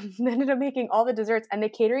grandmother, ended up making all the desserts, and the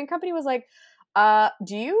catering company was like,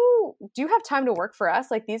 do you have time to work for us?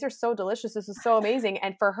 Like, these are so delicious. This is so amazing.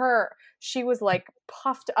 And for her, she was like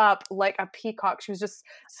puffed up like a peacock. She was just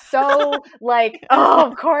so like, oh,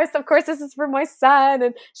 of course, this is for my son.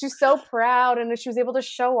 And she's so proud, and she was able to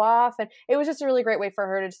show off. And it was just a really great way for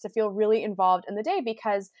her to feel really involved in the day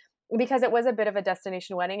because it was a bit of a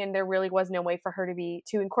destination wedding, and there really was no way for her to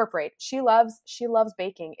incorporate. She loves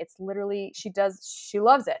baking. It's literally, she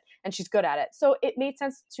loves it, and she's good at it. So it made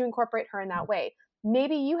sense to incorporate her in that way.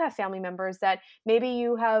 Maybe you have family members that maybe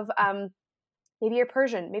you have, maybe you're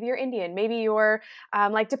Persian, maybe you're Indian, maybe you're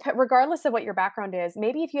regardless of what your background is,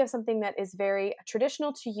 maybe if you have something that is very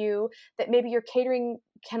traditional to you that maybe your catering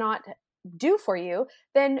cannot do for you,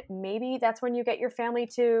 then maybe that's when you get your family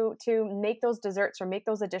to make those desserts or make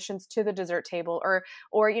those additions to the dessert table.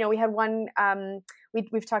 Or we had one,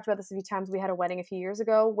 we've talked about this a few times. We had a wedding a few years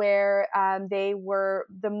ago where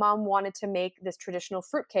the mom wanted to make this traditional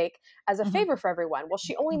fruitcake as a favor for everyone. Well,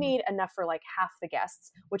 she only made enough for like half the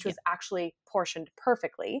guests, which was actually portioned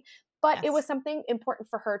perfectly. But it was something important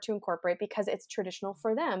for her to incorporate because it's traditional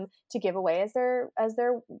for them to give away as their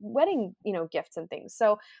wedding, gifts and things.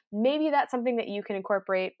 So maybe that's something that you can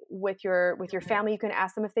incorporate with your family. You can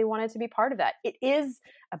ask them if they wanted to be part of that. It is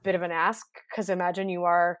a bit of an ask because imagine you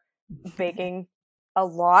are baking a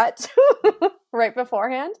lot right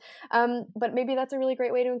beforehand. But maybe that's a really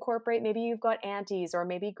great way to incorporate. Maybe you've got aunties or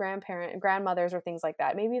maybe grandmothers or things like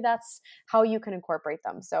that. Maybe that's how you can incorporate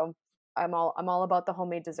them. So I'm all about the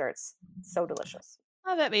homemade desserts. So delicious.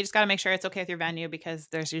 Love it. But you just got to make sure it's okay with your venue because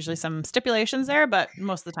there's usually some stipulations there, but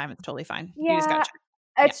most of the time it's totally fine. Yeah, you just got to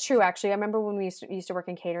check. It's true, actually. I remember when we used to work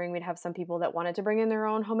in catering, we'd have some people that wanted to bring in their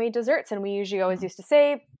own homemade desserts, and we usually always used to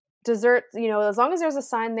say dessert, as long as there's a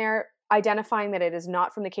sign there identifying that it is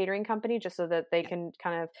not from the catering company, just so that they can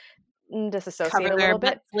kind of disassociate Cover a little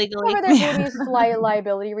bit. Legally. Cover their booties for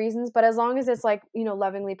liability reasons, but as long as it's like,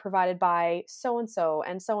 lovingly provided by so-and-so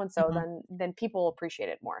and so-and-so, then people appreciate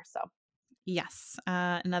it more, so. Yes.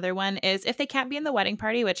 Another one is if they can't be in the wedding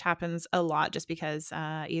party, which happens a lot just because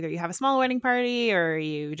either you have a small wedding party or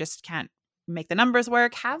you just can't make the numbers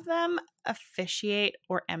work, have them officiate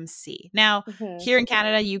or MC. Now, here in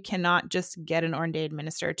Canada, you cannot just get an ordained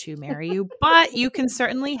minister to marry you, but you can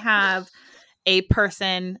certainly have a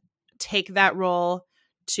person take that role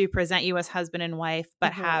to present you as husband and wife,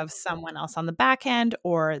 but have someone else on the back end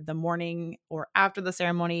or the morning or after the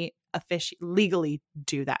ceremony legally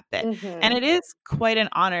do that bit. And it is quite an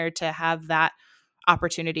honor to have that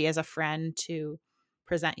opportunity as a friend to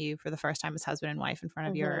present you for the first time as husband and wife in front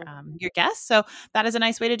of your guests. So that is a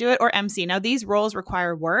nice way to do it. Or MC. Now, these roles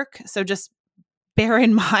require work, so just bear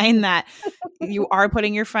in mind that you are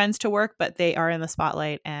putting your friends to work, but they are in the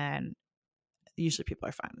spotlight, and usually people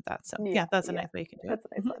are fine with that. So that's a nice way you can do it. That's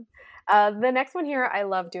a nice one. The next one here I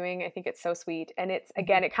love doing. I think it's so sweet. And it's,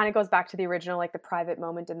 again, it kind of goes back to the original, like the private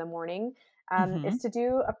moment in the morning, is to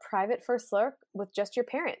do a private first look with just your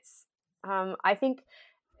parents. I think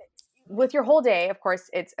with your whole day, of course,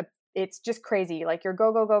 it's just crazy. Like you're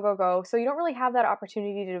go. So you don't really have that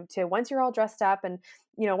opportunity to once you're all dressed up and,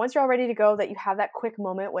 once you're all ready to go, that you have that quick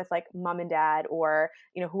moment with like mom and dad or,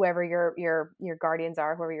 whoever your guardians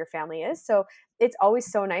are, whoever your family is. So it's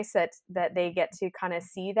always so nice that they get to kind of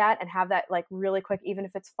see that and have that like really quick, even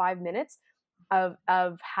if it's 5 minutes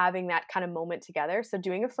of having that kind of moment together. So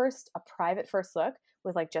doing a private first look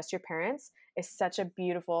with like just your parents is such a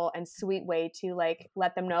beautiful and sweet way to like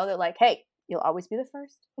let them know that like, hey, you'll always be the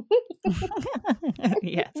first.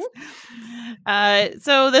 Yes.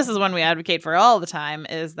 So this is one we advocate for all the time,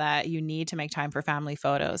 is that you need to make time for family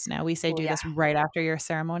photos. Now, we say do this right after your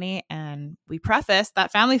ceremony, and we preface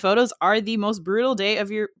that family photos are the most brutal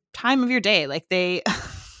time of your day. Like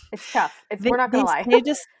it's tough. We're not gonna lie. They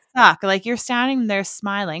just suck. Like, you're standing there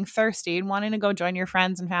smiling, thirsty, and wanting to go join your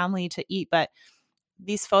friends and family to eat, but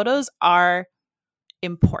these photos are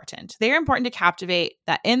important. They're important to captivate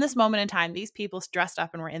that in this moment in time, these people dressed up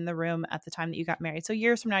and were in the room at the time that you got married. So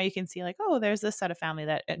years from now, you can see like, oh, there's this set of family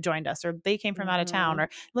that joined us, or they came from out of town, or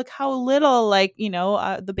look how little, like,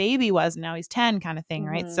 the baby was, and now he's 10 kind of thing.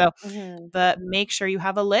 Right. So make sure you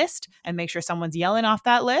have a list, and make sure someone's yelling off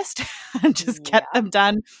that list and just get them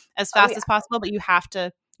done as fast as possible. But you have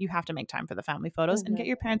to make time for the family photos and get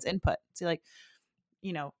your parents' input. See, like,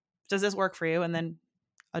 does this work for you? And then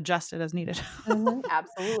adjust it as needed.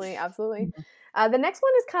 Absolutely. The next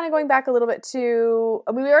one is kind of going back a little bit to,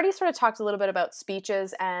 we already sort of talked a little bit about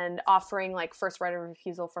speeches and offering like first right of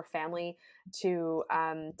refusal for family to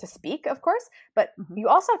speak, of course, but you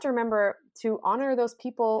also have to remember to honor those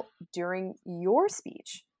people during your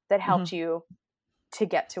speech that helped you to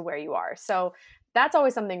get to where you are. So that's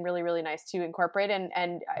always something really, really nice to incorporate.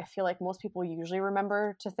 And I feel like most people usually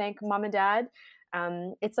remember to thank mom and dad.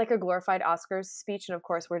 It's like a glorified Oscars speech. And of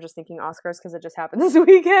course, we're just thinking Oscars because it just happened this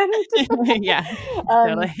weekend. Yeah,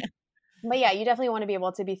 totally. But yeah, you definitely want to be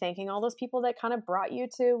able to be thanking all those people that kind of brought you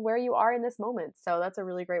to where you are in this moment. So that's a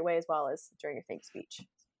really great way, as well as during your thank speech.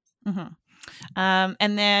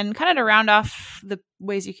 And then kind of to round off the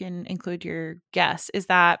ways you can include your guests is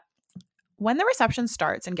that when the reception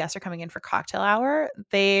starts and guests are coming in for cocktail hour,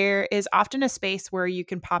 there is often a space where you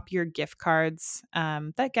can pop your gift cards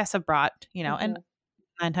that guests have brought, and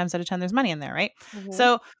 9 times out of 10, there's money in there, right?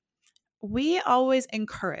 So we always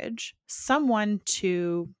encourage someone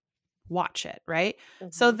to watch it, right?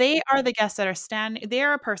 So they are the guests that are standing. They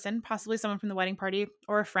are a person, possibly someone from the wedding party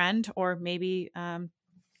or a friend, or maybe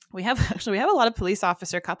we have a lot of police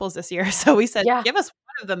officer couples this year. So we said, give us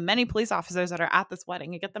one of the many police officers that are at this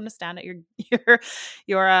wedding and get them to stand at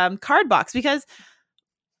your card box, because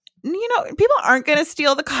people aren't going to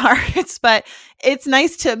steal the cards, but it's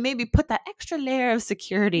nice to maybe put that extra layer of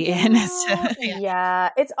security in. Yeah,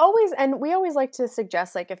 it's always, and we always like to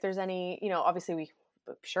suggest, like, if there's any, obviously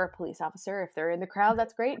a police officer, if they're in the crowd,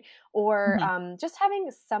 that's great. Or just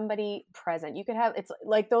having somebody present. You could have, it's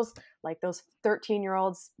like those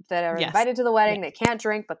 13-year-olds that are invited to the wedding. They can't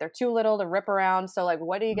drink, but they're too little to rip around. So like,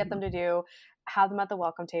 what do you get them to do? Have them at the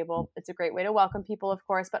welcome table. It's a great way to welcome people, of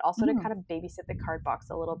course, but also to kind of babysit the card box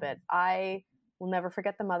a little bit. I will never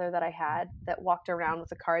forget the mother that I had that walked around with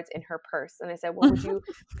the cards in her purse. And I said, well, would you,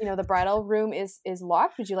 the bridal room is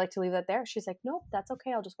locked. Would you like to leave that there? She's like, nope, that's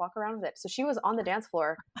okay. I'll just walk around with it. So she was on the dance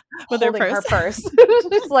floor with holding her purse.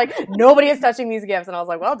 Just like, nobody is touching these gifts. And I was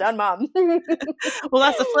like, well done, mom. Well,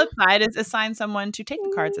 that's the flip side, is assign someone to take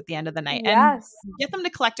the cards at the end of the night and get them to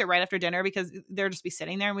collect it right after dinner, because they'll just be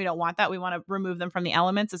sitting there and we don't want that. We want to remove them from the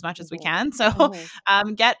elements as much as we can. So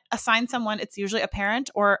assign someone. It's usually a parent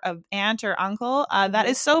or an aunt or uncle that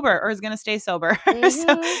is sober or is going to stay sober.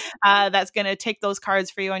 So that's going to take those cards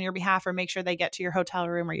for you on your behalf, or make sure they get to your hotel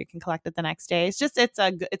room or you can collect it the next day. It's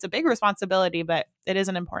a big responsibility, but it is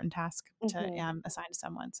an important task to assign to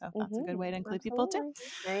someone. So that's a good way to include people too.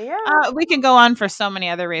 There you go. We can go on for so many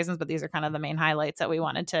other reasons, but these are kind of the main highlights that we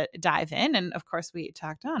wanted to dive in. And of course we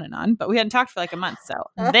talked on and on, but we hadn't talked for like a month. So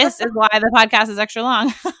this is why the podcast is extra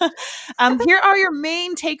long. Here are your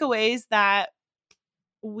main takeaways that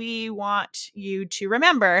we want you to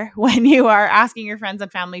remember when you are asking your friends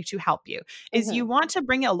and family to help you. Is you want to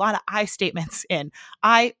bring a lot of I statements in.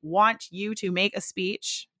 I want you to make a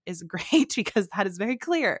speech is great, because that is very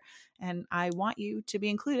clear. And I want you to be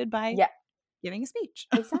included by giving a speech.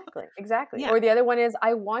 Exactly. Or the other one is,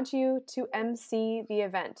 I want you to MC the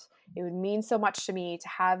event. It would mean so much to me to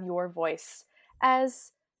have your voice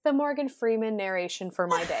as the Morgan Freeman narration for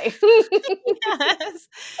my day. Yes.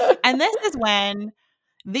 And this is when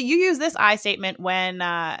you use this I statement when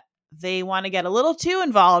they want to get a little too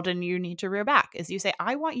involved and you need to rear back. Is you say,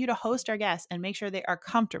 I want you to host our guests and make sure they are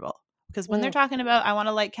comfortable. Because when they're talking about, I want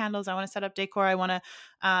to light candles, I want to set up decor, I want to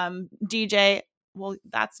DJ, well,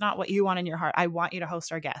 that's not what you want in your heart. I want you to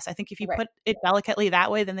host our guests. I think if you put it delicately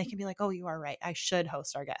that way, then they can be like, oh, you are right. I should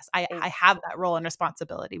host our guests. I have that role and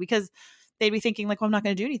responsibility, because they'd be thinking like, well, I'm not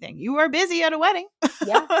going to do anything. You are busy at a wedding.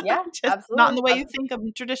 Yeah, absolutely. Not in the way you think of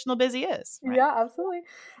traditional busy is. Right? Yeah, absolutely.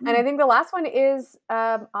 And I think the last one is,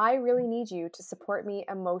 I really need you to support me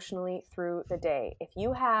emotionally through the day. If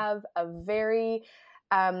you have a very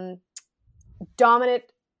dominant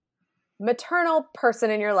maternal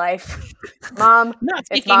person in your life, mom, Not it's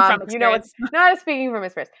speaking mom, from you know, experience. it's not speaking from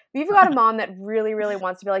experience. If you've got a mom that really, really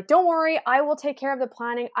wants to be like, don't worry, I will take care of the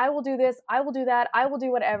planning. I will do this. I will do that. I will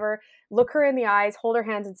do whatever. Look her in the eyes, hold her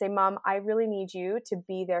hands and say, Mom, I really need you to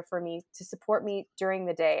be there for me, to support me during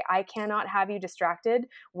the day. I cannot have you distracted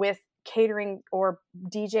with catering or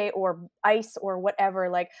DJ or ice or whatever.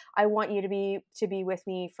 Like, I want you to be with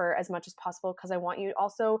me for as much as possible, because I want you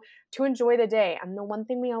also to enjoy the day. And the one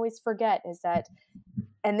thing we always forget is that,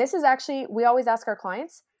 and this is actually, we always ask our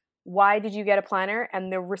clients, why did you get a planner?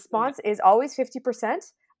 And the response is always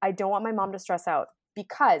 50%. I don't want my mom to stress out.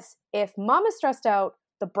 Because if mom is stressed out,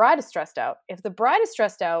 the bride is stressed out. If the bride is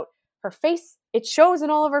stressed out, her face, it shows in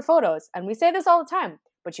all of her photos. And we say this all the time,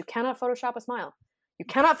 but you cannot Photoshop a smile. You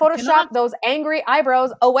cannot Photoshop those angry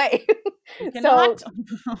eyebrows away. You cannot.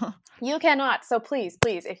 You cannot. So please,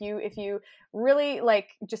 if you really like,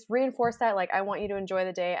 just reinforce that, like, I want you to enjoy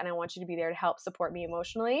the day and I want you to be there to help support me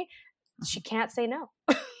emotionally. She can't say no.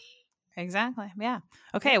 Exactly. Yeah.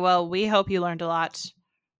 Okay. Well, we hope you learned a lot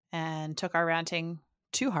and took our ranting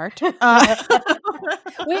to heart. It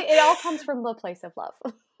all comes from a place of love.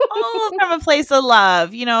 All from a place of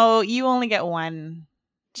love. You know, you only get one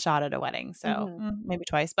shot at a wedding, so maybe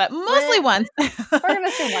twice, but mostly once. We're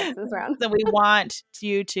gonna say once this round. So we want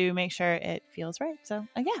you to make sure it feels right. So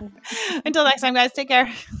yeah. Until next time, guys, take care.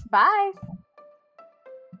 Bye.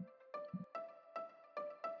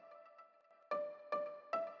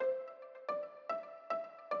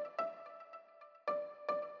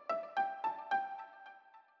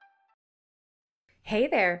 Hey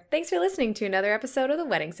there! Thanks for listening to another episode of The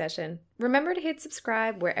Wedding Session. Remember to hit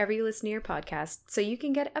subscribe wherever you listen to your podcast so you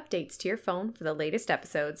can get updates to your phone for the latest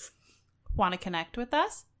episodes. Want to connect with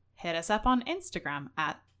us? Hit us up on Instagram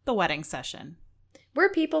at The Wedding Session. We're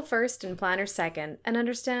people first and planners second, and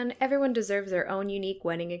understand everyone deserves their own unique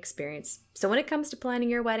wedding experience. So when it comes to planning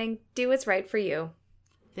your wedding, do what's right for you.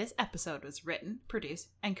 This episode was written, produced,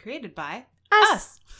 and created by us.